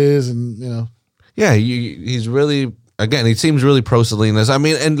it like it is, and Yeah, he's really. Again, he seems really pro Salinas. I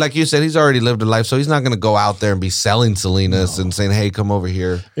mean, and like you said, he's already lived a life, so he's not going to go out there and be selling Salinas and saying, "Hey, come over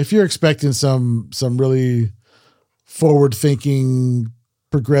here." If you're expecting some really forward-thinking,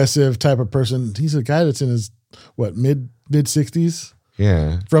 progressive type of person, he's a guy that's in his mid 60s.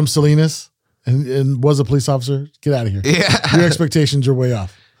 Yeah, from Salinas, and was a police officer. Get out of here. Yeah, your expectations are way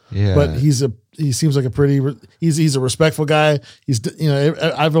off. Yeah, but he seems like he's a respectful guy. He's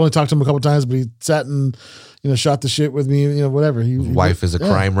I've only talked to him a couple of times, but he sat and shot the shit with me. Whatever. His wife is a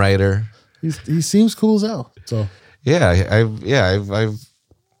crime writer. He seems cool as hell. So I've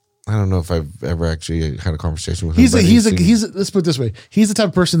I don't know if I've ever actually had a conversation with him. Let's put it this way. He's the type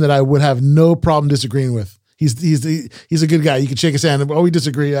of person that I would have no problem disagreeing with. He's a good guy. You can shake his hand. Oh, we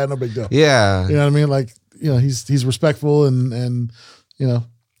disagree. No big deal. Yeah. You know what I mean? Like, he's respectful and.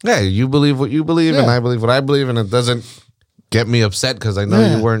 Yeah, you believe what you believe, and I believe what I believe, and it doesn't get me upset because I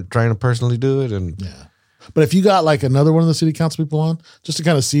know you weren't trying to personally do it. And but if you got like another one of the city council people on, just to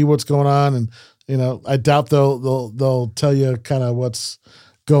kind of see what's going on, and I doubt they'll tell you kind of what's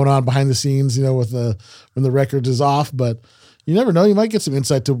going on behind the scenes, with when the record is off, but you never know. You might get some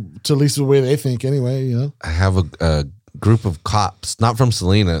insight to at least the way they think anyway. I have a group of cops, not from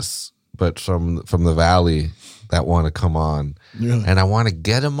Salinas, but from the Valley, that want to come on. Yeah. And I want to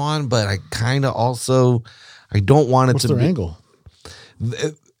get them on, but I kind of also, I don't want it What's to their be. angle?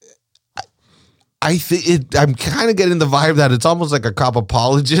 I think I'm kind of getting the vibe that it's almost like a cop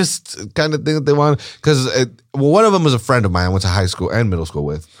apologist kind of thing that they want. Because one of them was a friend of mine I went to high school and middle school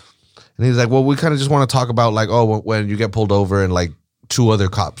with. And he's like, well, we kind of just want to talk about like, when you get pulled over and like 2 other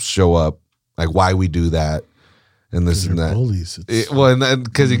cops show up, like why we do that. And this and that. Bullies. And then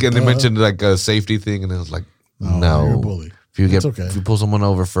because again, they mentioned like a safety thing, and it was like, no, you're a bully. If you pull someone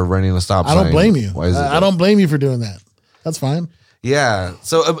over for running a stop sign, I don't blame you. Why is it I don't blame you for doing that. That's fine. Yeah.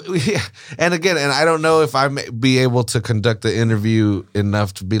 So, and again, I don't know if I may be able to conduct the interview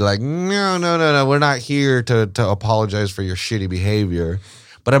enough to be like, no, we're not here to apologize for your shitty behavior.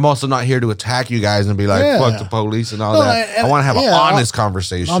 But I'm also not here to attack you guys and be like, fuck the police and all that. I want to have an honest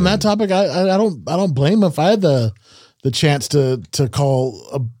conversation. On that topic, I don't blame him. If I had the chance to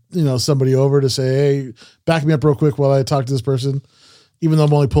call somebody over to say, hey, back me up real quick while I talk to this person, even though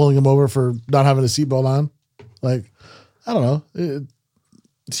I'm only pulling him over for not having a seatbelt on. Like, I don't know.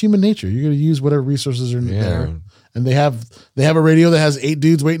 It's human nature. You're going to use whatever resources are there. And they have a radio that has 8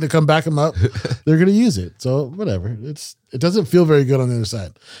 dudes waiting to come back them up. They're going to use it. So whatever. It doesn't feel very good on the other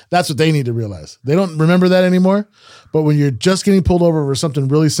side. That's what they need to realize. They don't remember that anymore. But when you're just getting pulled over for something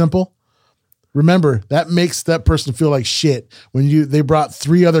really simple, remember that makes that person feel like shit. When they brought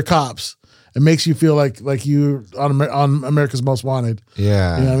 3 other cops, it makes you feel like you on America's Most Wanted.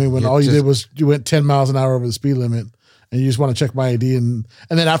 Yeah. You know what I mean? When all you did was you went 10 miles an hour over the speed limit, and you just want to check my ID, and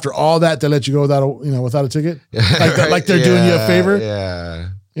then after all that, they let you go without a ticket, like they're doing you a favor.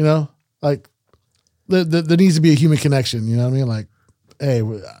 Yeah, like there needs to be a human connection. You know what I mean? Like, hey,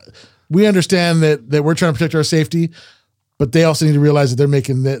 we understand that we're trying to protect our safety, but they also need to realize that they're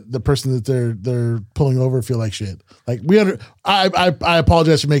making the person that they're pulling over feel like shit. Like I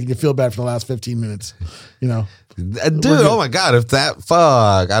apologize for making you feel bad for the last 15 minutes. Dude, oh my God, if that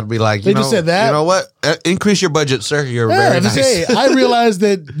fuck, I'd be like, They just said that. You know what? Increase your budget, sir. You're very nice. Hey, I realize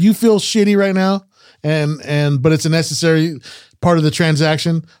that you feel shitty right now, but it's a necessary part of the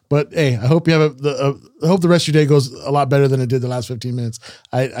transaction. But hey, I hope you have I hope the rest of your day goes a lot better than it did the last 15 minutes.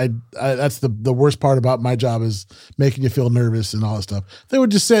 I that's the worst part about my job is making you feel nervous and all that stuff. They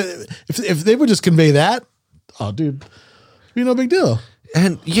would just say if they would just convey that, oh dude, be no big deal.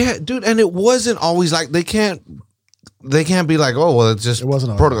 And yeah, dude, and it wasn't always like they can't be like, oh well, it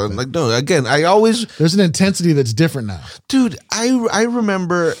wasn't protocol. Like no, again, there's an intensity that's different now. Dude, I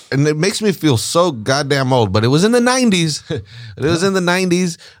remember, and it makes me feel so goddamn old, but it was in the 90s. It was in the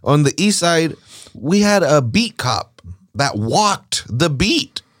 90s on the east side. We had a beat cop that walked the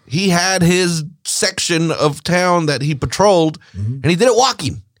beat. He had his section of town that he patrolled, and he did it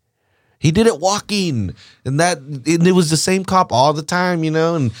walking. And it was the same cop all the time,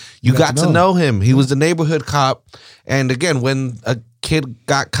 and you got to know him. He was the neighborhood cop. And again, when a kid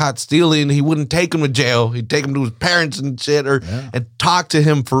got caught stealing, he wouldn't take him to jail. He'd take him to his parents and shit, and talk to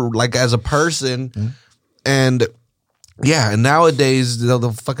him for like as a person. And yeah, and nowadays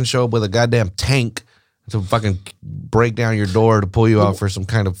they'll fucking show up with a goddamn tank to fucking break down your door to pull you out for some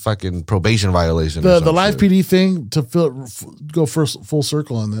kind of fucking probation violation. The Live PD thing, to go full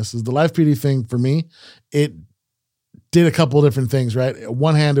circle on this, is the Live PD thing for me. It did a couple of different things, right? On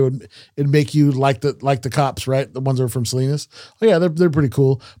one hand, it'd make you like the cops, right? The ones that are from Salinas. Oh yeah, they're pretty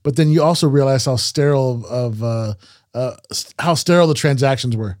cool. But then you also realize how sterile how sterile the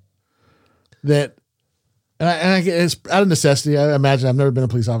transactions were. That. And it's out of necessity. I imagine I've never been a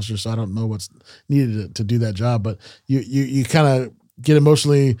police officer, so I don't know what's needed to do that job. But you kind of get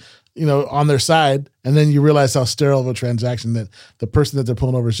emotionally, on their side, and then you realize how sterile of a transaction that the person that they're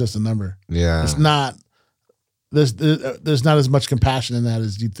pulling over is just a number. Yeah, it's not. There's not as much compassion in that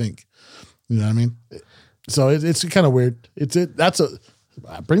as you'd think. You know what I mean? So it's kind of weird.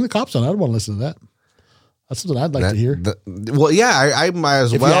 Bring the cops on. I don't want to listen to that. That's something I'd like to hear. Well, yeah, I might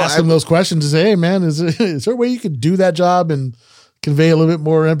as well. If you ask them those questions and say, hey, man, is there a way you could do that job and convey a little bit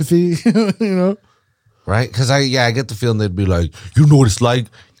more empathy, Right? Because I get the feeling they'd be like, what it's like? You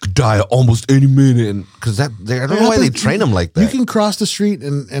could die at almost any minute. And because I don't know why they train them like that. You can cross the street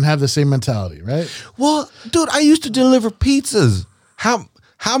and have the same mentality, right? Well, dude, I used to deliver pizzas.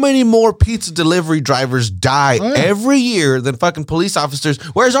 How many more pizza delivery drivers die every year than fucking police officers?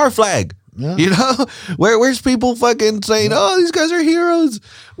 Where's our flag? Yeah. Where's people fucking saying, oh, these guys are heroes?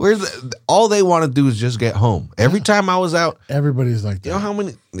 All they want to do is just get home. Every time I was out, everybody's like that. You know how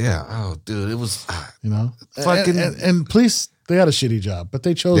many? Yeah. Oh, dude, it was. Fucking and police, they got a shitty job, but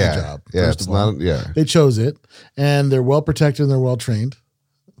they chose the job. Yeah, it's not. Yeah, they chose it, and they're well protected and they're well trained.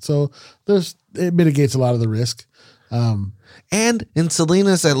 So it mitigates a lot of the risk. And in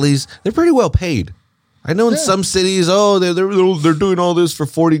Salinas, at least, they're pretty well paid. I know in some cities, they're doing all this for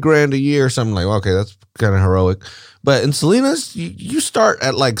 $40,000 a year or something. Like, okay, that's kind of heroic. But in Salinas, you start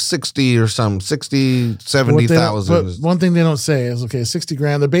at like 60 or something, 60, 70,000. But one thing they don't say is, okay,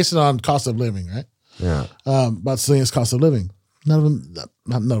 $60,000. They're based it on cost of living, right? Yeah. About Salinas cost of living. None of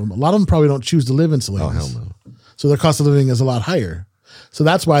them. A lot of them probably don't choose to live in Salinas. Oh hell no. So their cost of living is a lot higher. So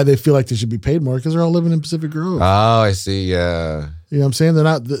that's why they feel like they should be paid more, because they're all living in Pacific Grove. Oh, I see. Yeah. You know what I'm saying? They're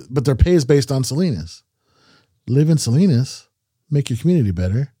not, but their pay is based on Salinas. Live in Salinas, make your community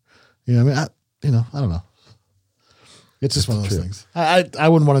better. You know what I mean? I don't know. It's just one of those things. I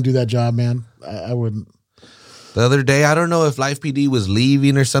wouldn't want to do that job, man. I wouldn't. The other day, I don't know if Life PD was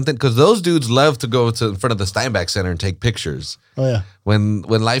leaving or something, because those dudes love to go to in front of the Steinbach Center and take pictures. Oh, yeah. When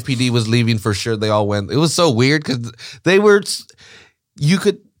Life PD was leaving, for sure, they all went. It was so weird because you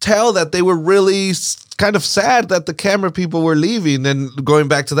could tell that they were really kind of sad that the camera people were leaving and going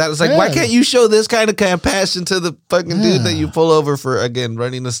back to that. It's like, why can't you show this kind of compassion to the fucking dude that you pull over for, again,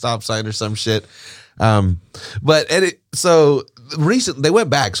 running a stop sign or some shit? So recently they went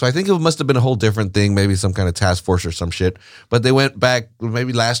back. So I think it must have been a whole different thing, maybe some kind of task force or some shit. But they went back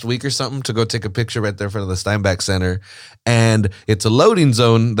maybe last week or something to go take a picture right there in front of the Steinbach Center. And it's a loading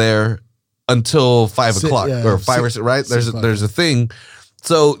zone there until 5 o'clock or 5 or 6, right? There's a thing.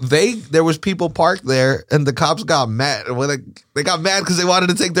 So there was people parked there, and the cops got mad. They got mad because they wanted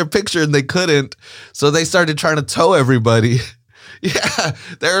to take their picture and they couldn't. So they started trying to tow everybody. Yeah,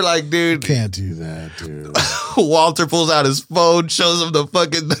 they're like, dude. Can't do that, dude. Walter pulls out his phone, shows him the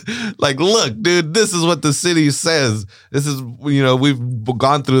fucking, like, look, dude, this is what the city says. This is, we've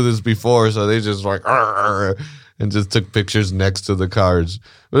gone through this before. So they just like, "Arr," and just took pictures next to the cars.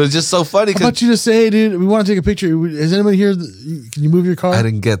 But it's just so funny. How about you just say, hey, dude, we want to take a picture. Is anybody here? Can you move your car? I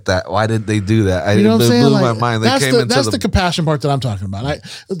didn't get that. Why did they do that? You know what I'm saying? Blew Like, my mind. That's the compassion part that I'm talking about.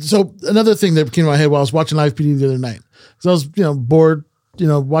 So another thing that came to my head while I was watching Live PD the other night, because I was, bored,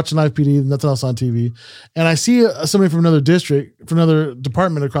 watching Live PD, nothing else on TV, and I see somebody from another district, from another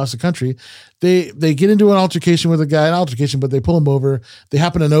department across the country. They get into an altercation with a guy, but they pull him over. They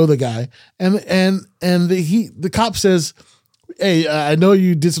happen to know the guy, and the cop says, hey, I know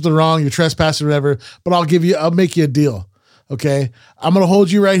you did something wrong, you're trespassing or whatever, but I'll make you a deal. Okay. I'm going to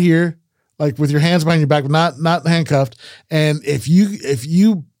hold you right here, like with your hands behind your back, but not handcuffed. And if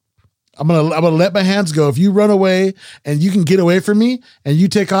you, I'm going to let my hands go. If you run away and you can get away from me and you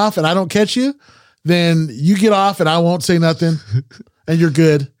take off and I don't catch you, then you get off and I won't say nothing and you're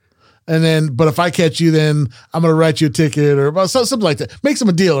good. And then, but if I catch you, then I'm going to write you a ticket or something like that. Makes him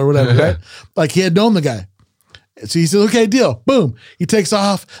a deal or whatever, right? Like he had known the guy. So he says, okay, deal. Boom. He takes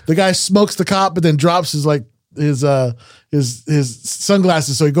off. The guy smokes the cop, but then drops his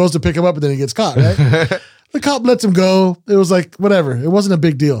sunglasses. So he goes to pick him up, and then he gets caught, right? The cop lets him go. It was like, whatever. It wasn't a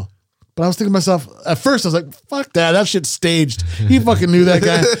big deal. But I was thinking to myself, at first I was like, fuck that. That shit's staged. He fucking knew that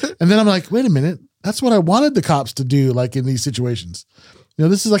guy. And then I'm like, wait a minute. That's what I wanted the cops to do, like in these situations.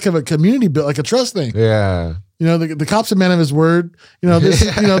 This is like a community build, like a trust thing. Yeah. The cop's a man of his word.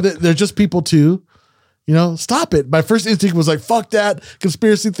 They're just people too. Stop it. My first instinct was like, fuck that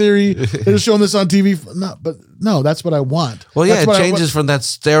conspiracy theory. They're just showing this on TV. No, that's what I want. Well, yeah, it changes from that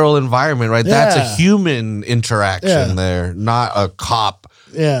sterile environment, right? Yeah. That's a human interaction there, not a cop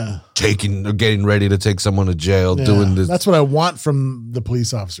taking or getting ready to take someone to jail, doing this. That's what I want from the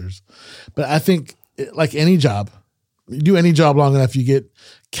police officers. But I think, like any job, you do any job long enough, you get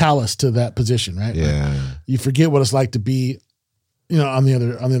callous to that position, right? Yeah. Like, you forget what it's like to be, on the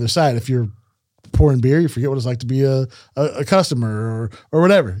other side. If you're pouring beer, you forget what it's like to be a customer or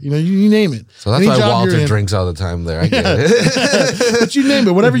whatever. You name it. So that's why Walter drinks all the time there. I get it. But you name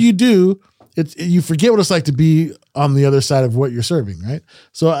it. Whatever you do, you forget what it's like to be on the other side of what you're serving, right?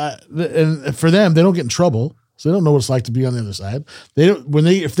 So and for them, they don't get in trouble. So they don't know what it's like to be on the other side.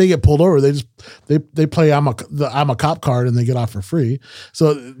 If they get pulled over, they play I'm a cop card and they get off for free.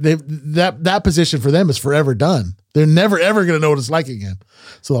 So that position for them is forever done. They're never ever going to know what it's like again.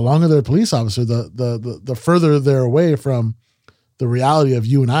 So the longer they're a police officer, the further they're away from the reality of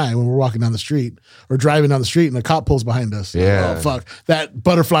you and I when we're walking down the street or driving down the street and a cop pulls behind us. Yeah. Like, oh fuck, that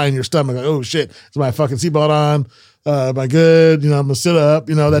butterfly in your stomach. Like, oh shit, is my fucking seatbelt on? Am I good? I'm gonna sit up.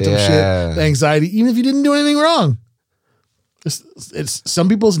 That type of shit. The anxiety, even if you didn't do anything wrong. It's some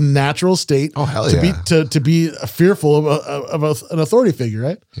people's natural state. Oh hell to be fearful of an authority figure,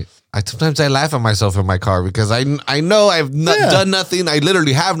 right? Sometimes I laugh at myself in my car because I know I've not done nothing. I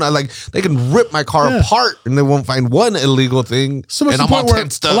literally have not. Like they can rip my car apart and they won't find one illegal thing. So much and to the point where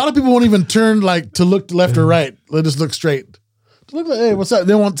a lot of people won't even turn like to look left or right. They just look straight. Look like, hey, what's up?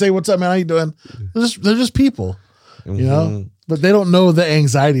 They won't say, "What's up, man? How you doing?" They're just people, But they don't know the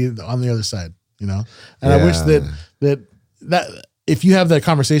anxiety on the other side, And I wish that if you have that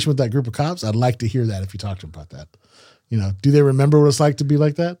conversation with that group of cops, I'd like to hear that if you talk to them about that. Do they remember what it's like to be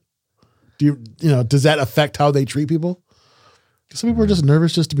like that? Does that affect how they treat people? Some people are just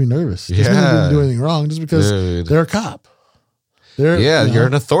nervous just to be nervous. Doesn't mean they didn't do anything wrong, just because they're a cop. You're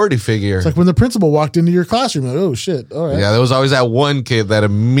an authority figure. It's like when the principal walked into your classroom, like, oh shit, all right. Yeah, there was always that one kid that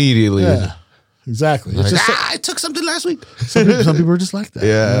immediately. Yeah, exactly. Like, I took something last week. Some people are just like that.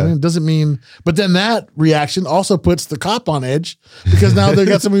 Yeah. It doesn't mean, but then that reaction also puts the cop on edge because now they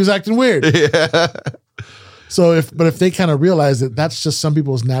got somebody who's acting weird. Yeah. So if they kind of realize that that's just some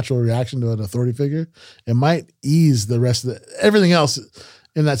people's natural reaction to an authority figure, it might ease the rest of everything else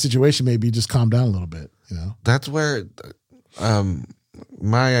in that situation. Maybe just calm down a little bit. That's where,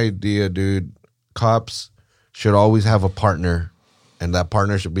 my idea, dude. Cops should always have a partner, and that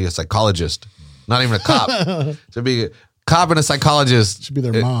partner should be a psychologist, not even a cop. Should be a cop and a psychologist. Should be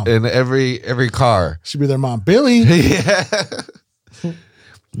their mom in every car. Should be their mom, Billy. Yeah.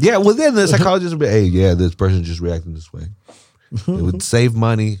 Yeah, well, then the psychologist would be, hey, this person's just reacting this way. It would save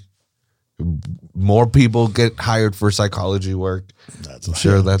money. More people get hired for psychology work. I'm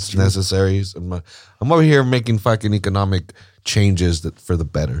sure that's necessary. I'm over here making fucking economic changes for the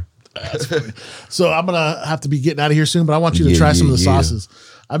better. So I'm going to have to be getting out of here soon, but I want you to try some of the sauces.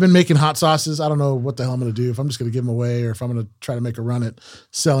 I've been making hot sauces. I don't know what the hell I'm going to do, if I'm just going to give them away or if I'm going to try to make a run at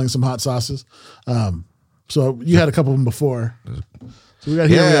selling some hot sauces. So you had a couple of them before. So we got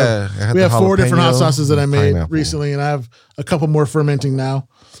here. Yeah, we have 4 different hot sauces that I made pineapple. recently, and I have a couple more fermenting now.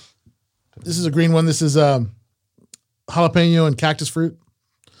 This is a green one. This is jalapeno and cactus fruit.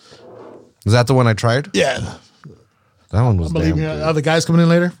 Is that the one I tried? Yeah. That one was Believe damn me, good. are the guys coming in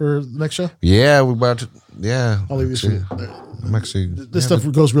later for the next show? Yeah, we're about to. Yeah, I'll leave this. I'm actually. This stuff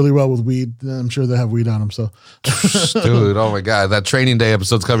goes really well with weed. I'm sure they have weed on them. So, Dude, oh my god, that training day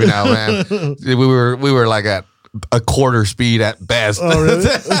episode's coming out, man. we were like at a quarter speed at best. oh really?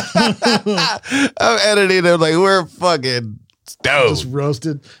 I'm editing it like we're fucking stoked. Just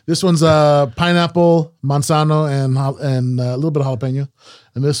roasted. This one's pineapple, manzano, and a little bit of jalapeno.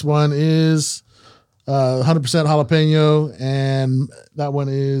 And this one is 100% jalapeno, and that one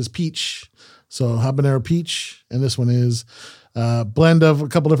is peach. So habanero peach, and this one is blend of a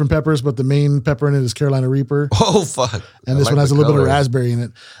couple different peppers, but the main pepper in it is Carolina Reaper. Oh fuck! And this one has a little bit of raspberry in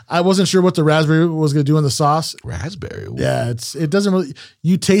it. I wasn't sure what the raspberry was going to do in the sauce. Raspberry. Yeah, it doesn't really.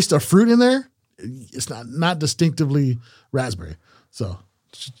 You taste a fruit in there. It's not distinctively raspberry. So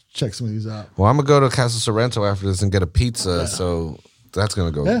check some of these out. Well, I'm gonna go to Casa Sorrento after this and get a pizza. So that's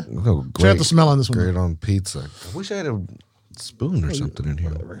gonna go. Yeah. Go Check great. out the smell on this one. Great on pizza. I wish I had a spoon or something in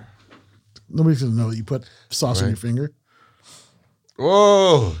here. Whatever. Nobody's gonna know that you put sauce on your finger.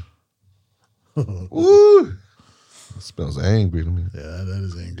 Whoa! Woo! It smells angry to me. Yeah, that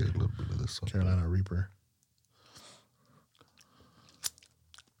is angry. Get a little bit of this. Carolina Reaper.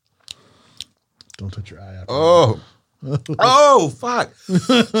 Don't touch your eye out. Oh. Oh, fuck.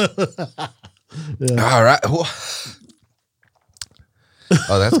 Yeah. All right.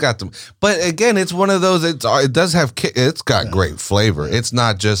 Oh, that's got them. But again, it's one of those, it does have, it's got great flavor. It's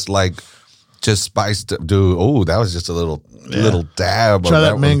not just like, just spiced, dude. Oh, that was just a little dab. Try of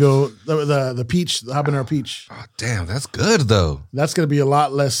that one. mango, the peach, the habanero peach. Oh, damn, that's good though. That's going to be a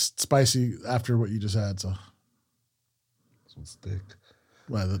lot less spicy after what you just had. So, This one's thick.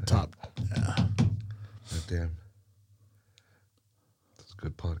 well, the top. Yeah. God damn. That's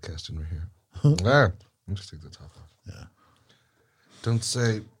good podcasting right here. All right. Let me just take the top off. Yeah. Don't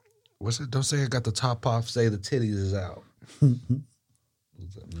say, what's it? Don't say I got the top off. Say the titties is out.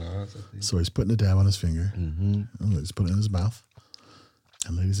 No, So he's putting a dab on his finger. Mm-hmm. And he's putting it in his mouth.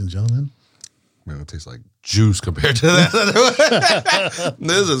 And ladies and gentlemen, Man, it tastes like juice compared to that.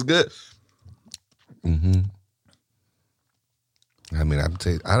 This is good. Mm-hmm. I mean, I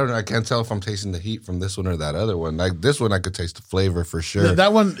don't know. I can't tell if I'm tasting the heat from this one or that other one. Like this one, I could taste the flavor for sure.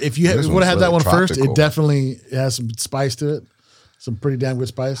 that one, if you This would have had one's that one really first, tropical. it definitely has some spice to it. Some pretty damn good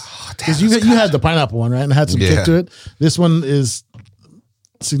spice. Oh, Because you had the pineapple one, right? And had some kick to it. This one is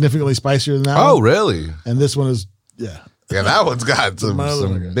significantly spicier than that one. Oh, really? And this one is, yeah. Yeah, that one's got some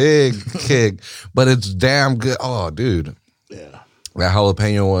Motherfucker. big kick, but it's damn good. Oh, dude. Yeah. That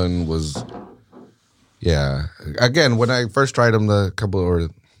jalapeno one was, yeah. Again, when I first tried them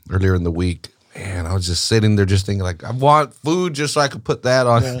earlier in the week, man, I was just sitting there just thinking like, I want food just so I could put that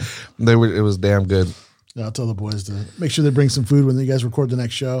on. Yeah. It was damn good. Yeah, I'll tell the boys to make sure they bring some food when you guys record the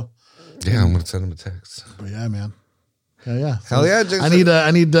next show. Yeah, I'm gonna send them a text. But yeah, man. Hell yeah. Hell yeah, Jason.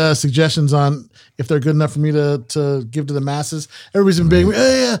 I need suggestions on if they're good enough for me to give to the masses. Everybody's been being,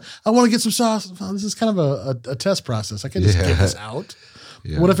 yeah, I want to get some sauce. Well, this is kind of a test process. I can't just get this out.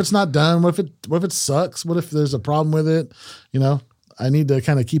 Yeah. What if it's not done? What if it sucks? What if there's a problem with it? You know, I need to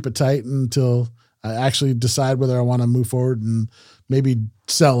kind of keep it tight until I actually decide whether I want to move forward and maybe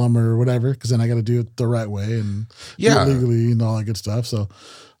sell them or whatever. Because then I got to do it the right way and do it legally and all that good stuff. So,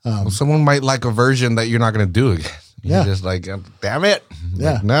 Well, someone might like a version that you're not gonna do again. You're Yeah. just like, damn it.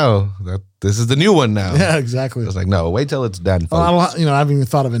 Yeah. Like, no, this is the new one now. yeah, exactly. It's like, no, wait till it's done. Well, Folks. I haven't even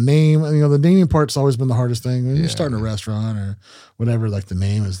thought of a name. The naming part's always been the hardest thing. When you're starting a restaurant or whatever, like the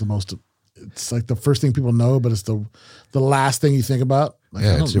name is the most. It's like the first thing people know, but it's the last thing you think about. Like, Yeah,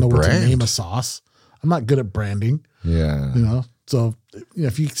 I it's don't your know what to brand. name a sauce. I'm not good at branding. Yeah. So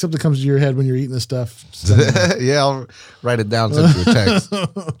if something comes to your head when you're eating this stuff, send it out. Yeah, I'll write it down, send you a text.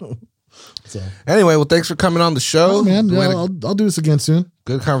 So, Anyway, well, thanks for coming on the show. oh, man, We yeah, had a I'll do this again soon.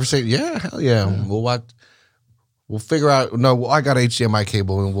 good conversation. Yeah, hell yeah. We'll watch. We'll figure out. No, I got HDMI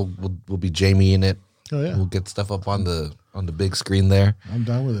cable, and we'll be Jamie in it. Oh yeah, We'll get stuff up on the big screen there. I'm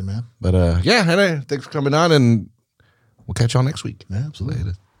down with it, man. But yeah, anyway, thanks for coming on, and we'll catch y'all next week. Yeah, absolutely.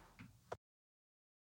 Later.